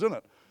to what was in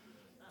it.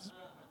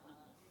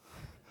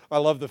 I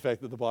love the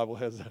fact that the Bible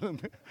has that in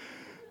there.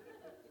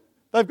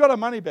 They've got a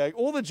money bag.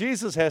 All that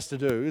Jesus has to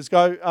do is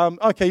go,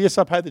 okay, yes,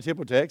 I paid the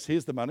temple tax.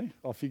 Here's the money.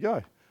 Off you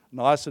go.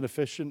 Nice and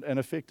efficient and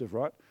effective,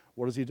 right?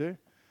 What does he do?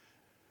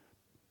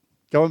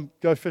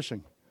 Go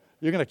fishing.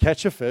 You're going to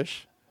catch a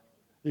fish.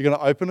 You're going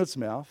to open its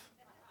mouth.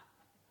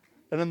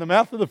 And in the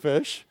mouth of the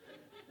fish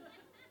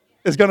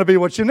is going to be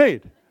what you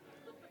need.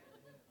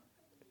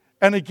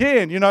 And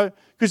again, you know,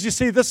 because you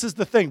see, this is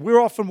the thing.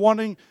 We're often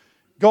wanting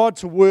God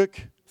to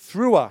work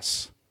through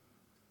us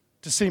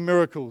to see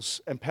miracles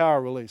and power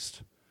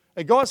released.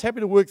 And God's happy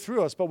to work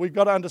through us, but we've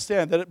got to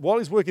understand that while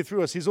he's working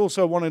through us, he's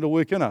also wanting to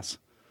work in us.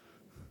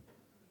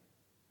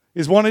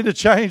 He's wanting to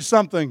change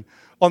something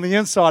on the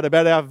inside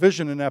about our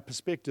vision and our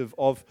perspective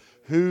of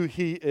who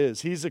he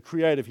is. He's a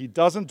creative. He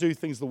doesn't do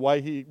things the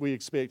way we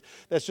expect.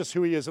 That's just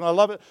who he is. And I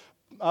love it.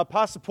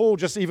 Pastor Paul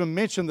just even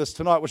mentioned this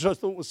tonight, which I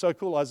thought was so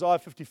cool. Isaiah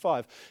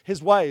 55.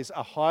 His ways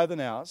are higher than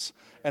ours,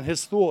 and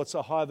his thoughts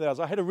are higher than ours.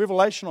 I had a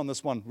revelation on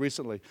this one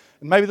recently,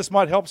 and maybe this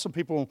might help some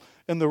people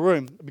in the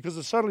room, because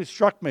it totally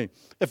struck me.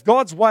 If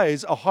God's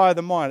ways are higher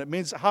than mine, it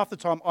means half the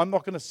time I'm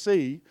not going to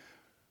see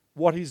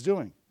what he's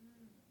doing,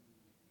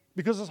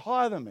 because it's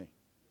higher than me.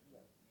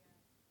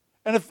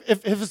 And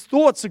if his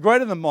thoughts are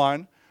greater than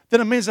mine,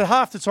 then it means that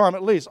half the time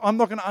at least I'm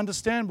not going to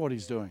understand what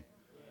he's doing,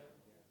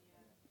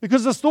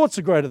 because his thoughts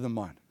are greater than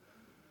mine.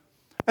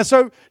 And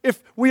so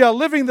if we are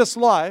living this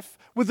life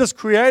with this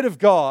creative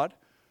God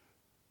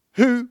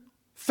who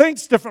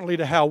thinks differently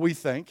to how we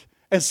think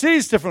and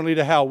sees differently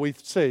to how we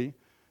see,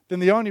 then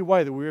the only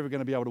way that we're ever going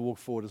to be able to walk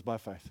forward is by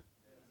faith.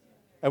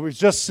 And we've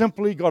just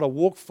simply got to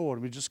walk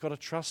forward. We've just got to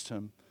trust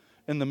him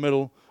in the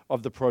middle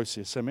of the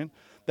process. Amen?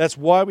 That's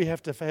why we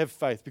have to have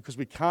faith, because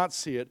we can't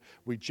see it.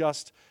 We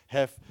just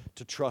have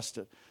to trust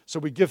it. So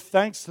we give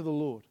thanks to the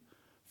Lord,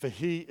 for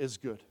he is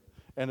good,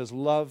 and his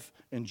love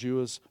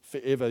endures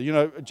forever. You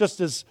know, just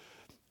as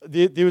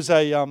there's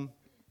a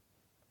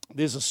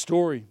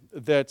story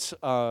that,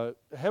 how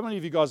many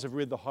of you guys have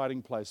read The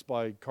Hiding Place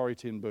by Corrie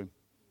ten Boom?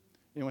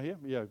 Anyone here?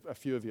 Yeah, a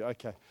few of you.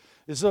 Okay.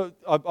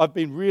 I've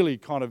been really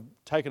kind of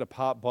taken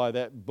apart by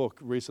that book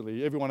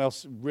recently. Everyone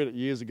else read it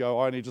years ago.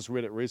 I only just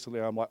read it recently.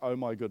 I'm like, oh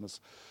my goodness.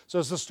 So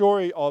it's the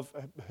story of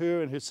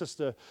her and her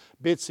sister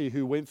Betsy,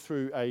 who went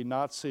through a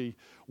Nazi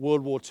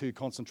World War II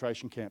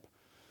concentration camp.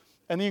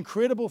 And the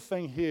incredible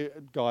thing here,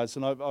 guys,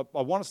 and I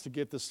want us to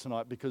get this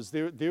tonight, because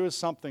there is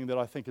something that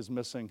I think is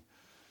missing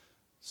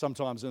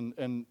sometimes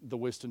in the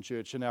Western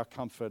church, in our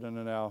comfort and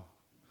in our...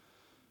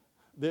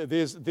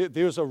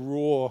 There's a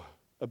raw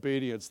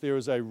obedience. There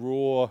is a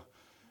raw,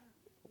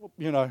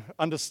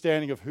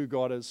 understanding of who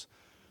God is.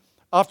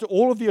 After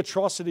all of the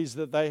atrocities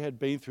that they had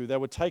been through, they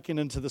were taken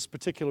into this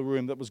particular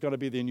room that was going to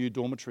be their new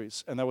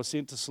dormitories, and they were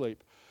sent to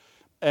sleep.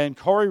 And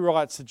Corrie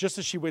writes that just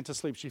as she went to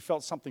sleep, she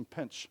felt something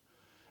pinch.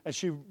 And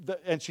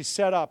she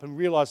sat up and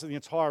realized that the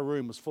entire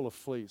room was full of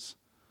fleas.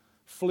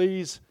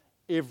 Fleas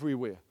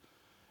everywhere.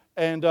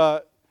 And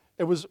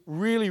it was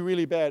really,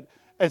 really bad.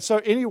 And so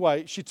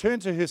anyway, she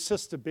turned to her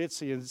sister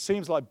Betsy, and it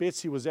seems like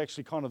Betsy was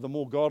actually kind of the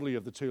more godly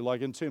of the two,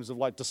 like in terms of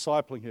like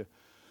discipling her.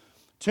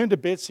 Turned to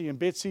Betsy, and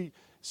Betsy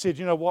said,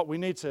 you know what, we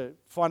need to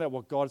find out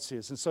what God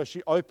says. And so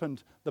she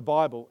opened the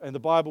Bible, and the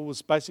Bible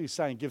was basically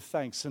saying, give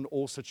thanks in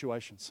all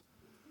situations.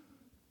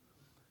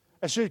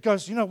 And she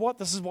goes, you know what,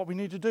 this is what we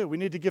need to do. We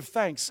need to give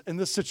thanks in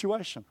this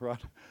situation,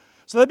 right?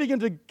 So they begin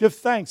to give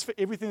thanks for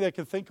everything they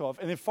can think of.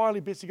 And then finally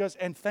Betsy goes,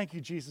 and thank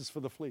you, Jesus, for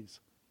the fleas.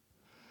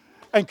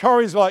 And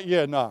Corrie's like,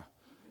 yeah, no.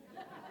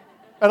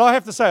 And I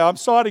have to say, I'm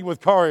siding with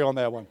Corrie on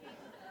that one.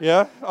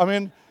 Yeah? I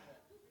mean,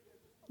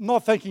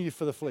 not thanking you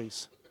for the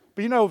fleas.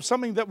 But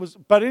something that was...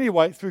 But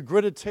anyway, through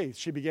gritted teeth,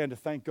 she began to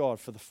thank God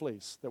for the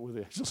fleas that were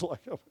there. Just like,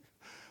 oh,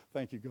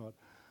 thank you, God.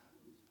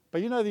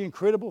 But the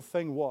incredible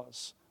thing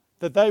was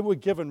that they were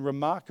given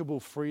remarkable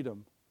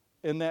freedom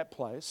in that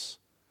place.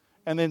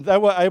 And then they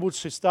were able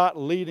to start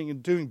leading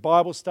and doing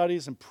Bible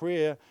studies and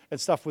prayer and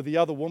stuff with the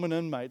other women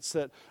inmates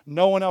that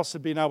no one else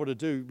had been able to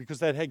do because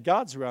they'd had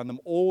guards around them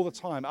all the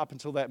time up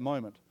until that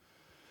moment.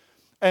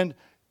 And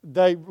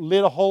they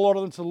led a whole lot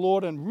of them to the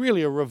Lord, and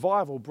really a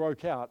revival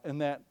broke out in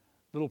that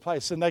little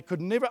place. And they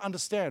could never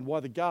understand why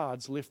the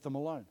guards left them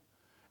alone.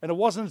 And it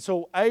wasn't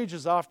until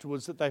ages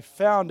afterwards that they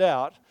found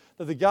out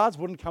that the guards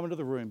wouldn't come into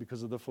the room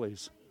because of the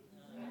fleas.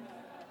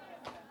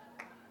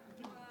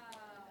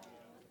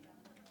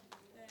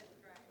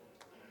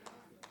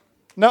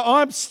 Now,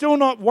 I'm still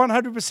not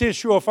 100%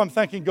 sure if I'm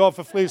thanking God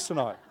for fleas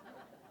tonight.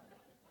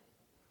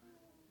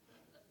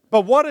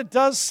 But what it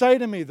does say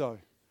to me, though,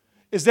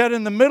 is that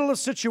in the middle of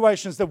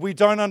situations that we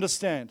don't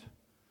understand,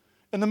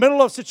 in the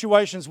middle of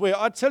situations where,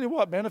 I tell you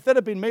what, man, if that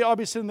had been me, I'd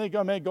be sitting there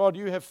going, man, God,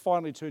 you have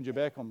finally turned your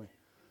back on me.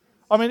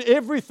 I mean,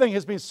 everything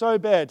has been so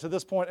bad to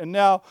this point, and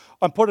now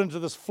I'm put into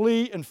this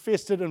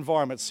flea-infested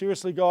environment.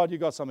 Seriously, God, you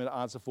got something to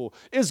answer for.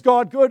 Is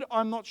God good?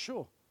 I'm not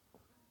sure.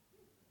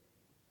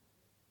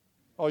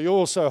 Oh, you're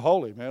all so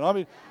holy, man. I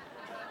mean,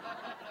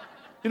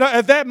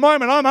 at that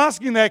moment, I'm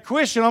asking that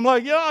question. I'm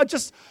like,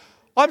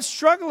 I'm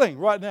struggling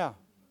right now.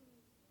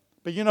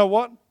 But you know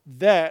what?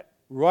 That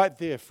right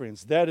there,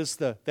 friends, that's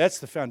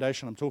the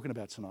foundation I'm talking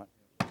about tonight.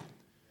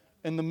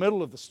 In the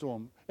middle of the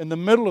storm, in the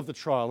middle of the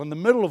trial, in the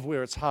middle of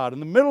where it's hard,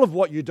 in the middle of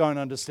what you don't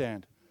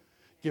understand,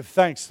 give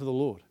thanks to the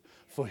Lord,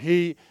 for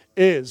He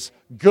is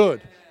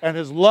good, and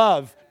His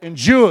love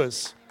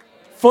endures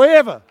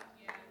forever.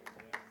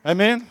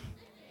 Amen?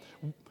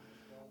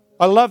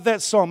 I love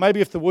that song. Maybe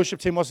if the worship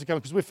team wants to come,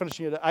 because we're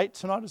finishing it at 8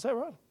 tonight, is that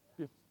right?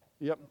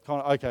 Yep,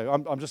 kind of, okay.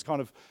 I'm just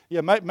kind of,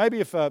 maybe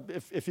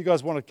if you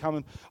guys want to come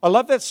in. I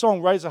love that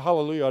song, Raise a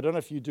Hallelujah. I don't know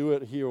if you do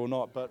it here or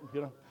not, but,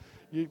 do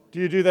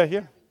you do that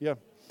here? Yeah.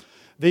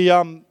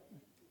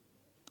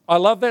 I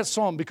love that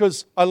song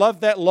because I love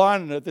that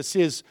line in it that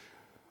says,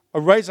 I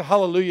raise a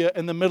hallelujah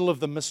in the middle of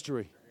the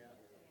mystery.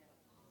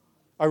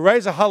 I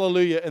raise a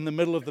hallelujah in the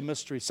middle of the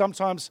mystery.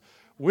 Sometimes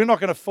we're not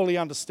going to fully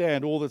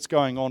understand all that's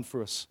going on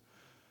for us.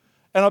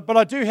 But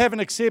I do have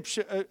an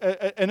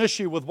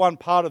issue with one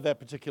part of that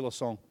particular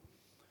song,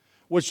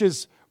 which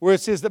is where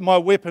it says that my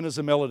weapon is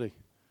a melody.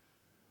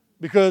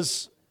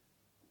 Because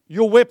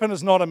your weapon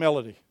is not a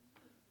melody.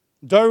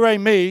 Do, re,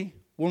 mi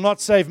will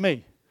not save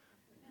me.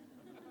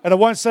 And it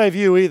won't save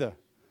you either.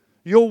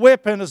 Your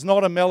weapon is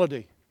not a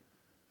melody.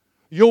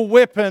 Your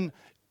weapon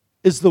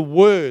is the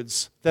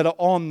words that are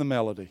on the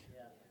melody.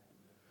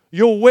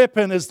 Your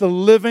weapon is the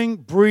living,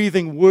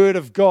 breathing Word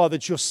of God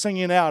that you're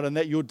singing out and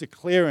that you're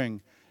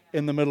declaring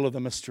in the middle of the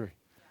mystery.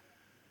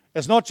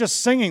 It's not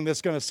just singing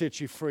that's going to set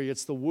you free.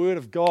 It's the Word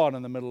of God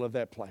in the middle of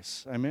that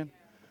place. Amen?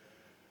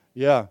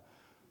 Yeah.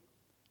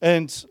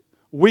 And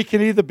we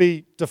can either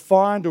be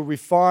defined or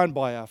refined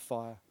by our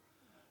fire.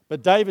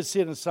 But David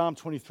said in Psalm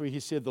 23, he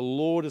said, the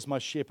Lord is my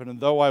shepherd, and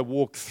though I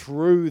walk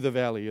through the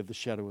valley of the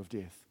shadow of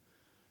death.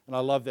 And I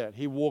love that.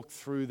 He walked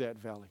through that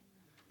valley.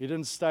 He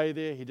didn't stay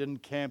there. He didn't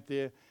camp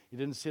there. He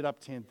didn't set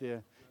up tent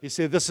there. He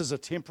said, this is a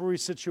temporary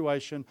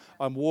situation.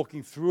 I'm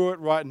walking through it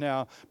right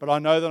now, but I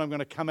know that I'm going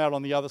to come out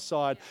on the other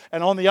side.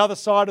 And on the other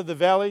side of the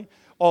valley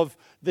of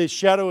the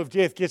shadow of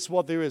death, guess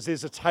what there is?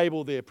 There's a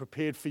table there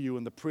prepared for you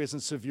in the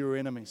presence of your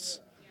enemies.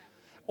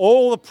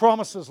 All the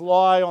promises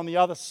lie on the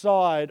other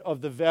side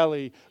of the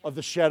valley of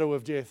the shadow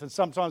of death. And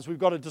sometimes we've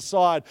got to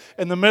decide,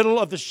 in the middle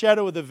of the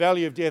shadow of the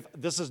valley of death,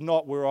 this is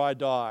not where I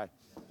die.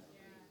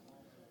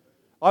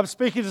 I'm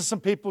speaking to some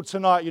people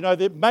tonight,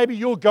 that maybe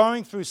you're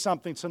going through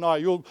something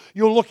tonight. You're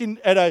looking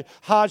at a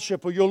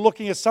hardship, or you're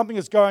looking at something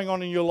that's going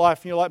on in your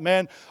life, and you're like,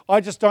 man,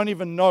 I just don't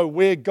even know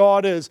where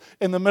God is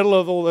in the middle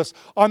of all this.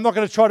 I'm not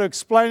going to try to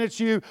explain it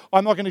to you.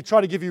 I'm not going to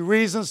try to give you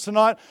reasons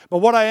tonight. But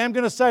what I am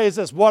going to say is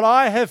this. What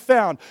I have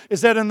found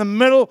is that in the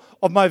middle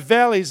of my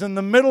valleys, in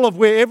the middle of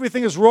where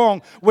everything is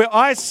wrong, where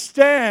I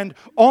stand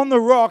on the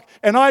rock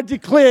and I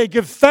declare,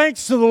 give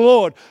thanks to the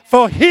Lord,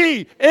 for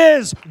He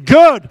is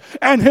good,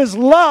 and His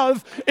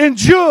love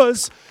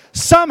endures,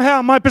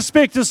 somehow my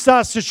perspective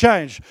starts to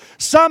change.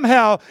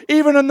 Somehow,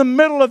 even in the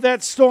middle of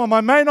that storm,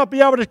 I may not be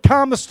able to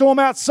calm the storm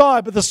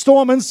outside, but the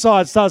storm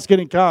inside starts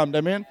getting calmed.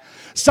 Amen?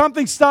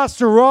 Something starts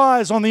to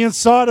rise on the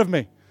inside of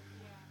me.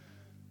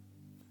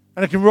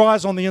 And it can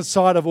rise on the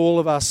inside of all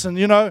of us. And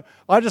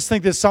I just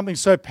think there's something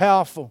so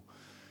powerful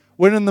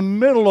when in the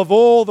middle of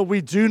all that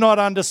we do not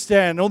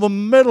understand, or the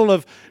middle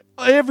of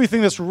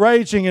everything that's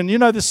raging, and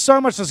there's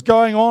so much that's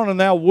going on in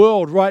our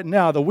world right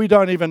now that we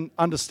don't even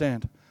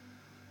understand.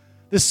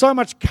 There's so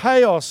much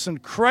chaos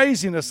and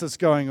craziness that's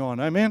going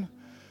on, amen?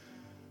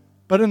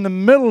 But in the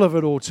middle of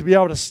it all, to be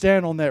able to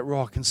stand on that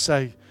rock and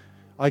say,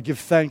 I give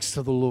thanks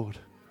to the Lord,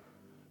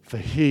 for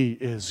He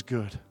is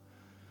good,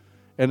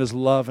 and His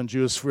love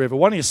endures forever.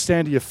 Why don't you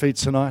stand to your feet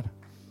tonight?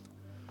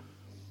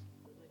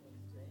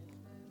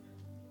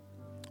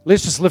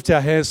 Let's just lift our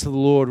hands to the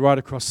Lord right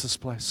across this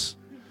place.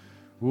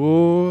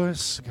 And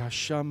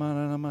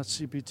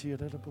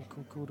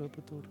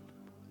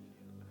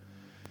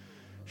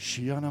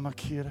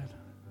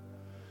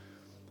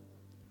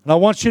I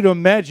want you to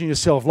imagine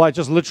yourself like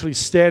just literally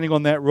standing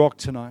on that rock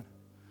tonight.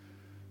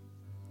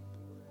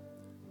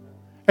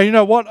 And you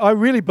know what? I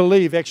really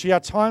believe, actually, our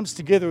times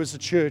together as a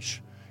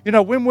church,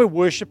 when we're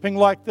worshiping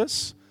like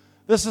this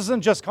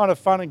isn't just kind of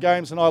fun and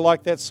games, and I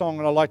like that song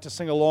and I like to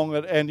sing along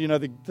it, and,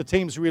 the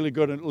team's really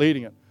good at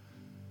leading it.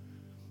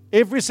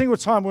 Every single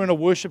time we're in a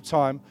worship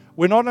time,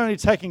 we're not only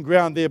taking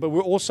ground there, but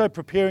we're also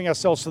preparing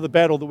ourselves for the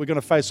battle that we're going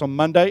to face on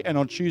Monday and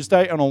on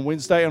Tuesday and on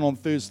Wednesday and on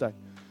Thursday.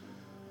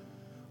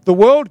 The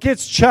world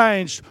gets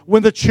changed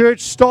when the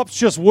church stops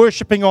just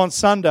worshiping on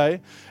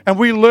Sunday and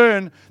we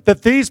learn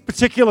that these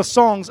particular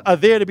songs are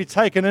there to be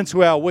taken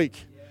into our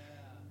week.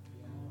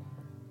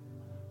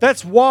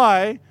 That's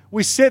why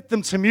we set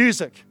them to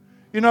music.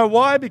 You know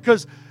why?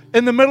 Because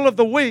in the middle of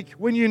the week,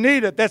 when you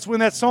need it, that's when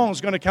that song is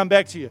going to come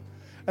back to you.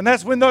 And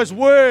that's when those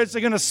words are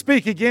going to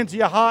speak again to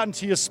your heart and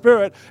to your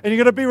spirit. And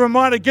you're going to be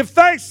reminded, give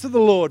thanks to the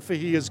Lord, for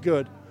He is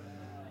good.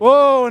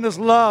 Oh, and His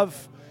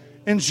love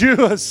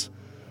endures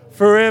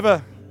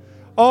forever.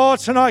 Oh,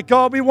 tonight,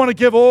 God, we want to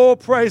give all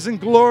praise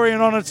and glory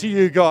and honor to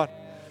You, God.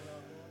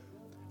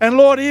 And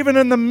Lord, even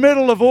in the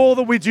middle of all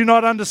that we do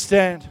not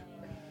understand,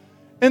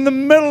 in the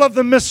middle of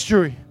the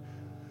mystery,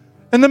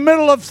 in the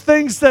middle of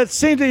things that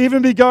seem to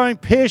even be going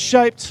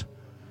pear-shaped,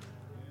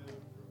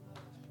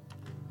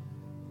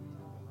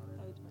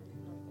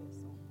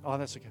 oh,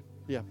 that's okay.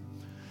 Yeah.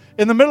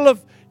 In the middle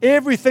of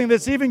everything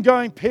that's even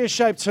going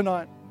pear-shaped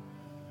tonight,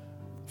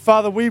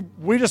 Father, we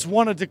just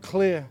want to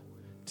declare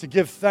to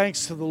give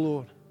thanks to the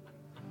Lord.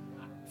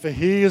 For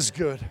He is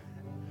good,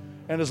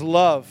 and His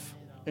love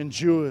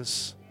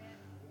endures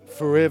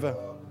forever.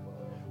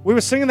 We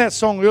were singing that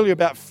song earlier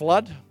about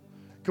flood.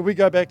 Could we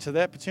go back to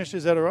that potentially?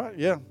 Is that all right?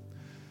 Yeah.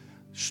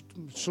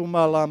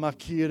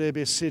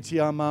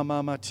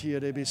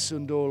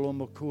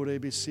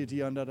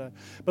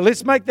 But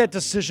let's make that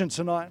decision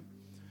tonight,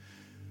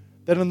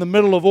 that in the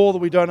middle of all that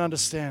we don't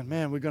understand,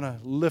 man, we're going to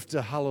lift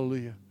a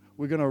hallelujah.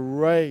 We're going to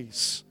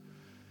raise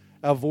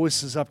our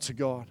voices up to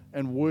God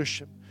and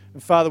worship.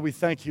 And Father, we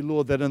thank You,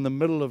 Lord, that in the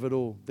middle of it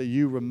all, that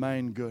You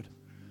remain good.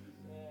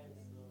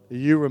 That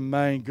You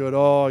remain good.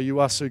 Oh, You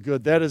are so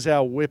good. That is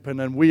our weapon,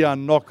 and we are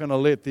not going to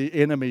let the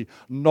enemy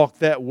knock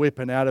that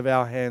weapon out of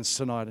our hands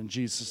tonight in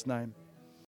Jesus' name.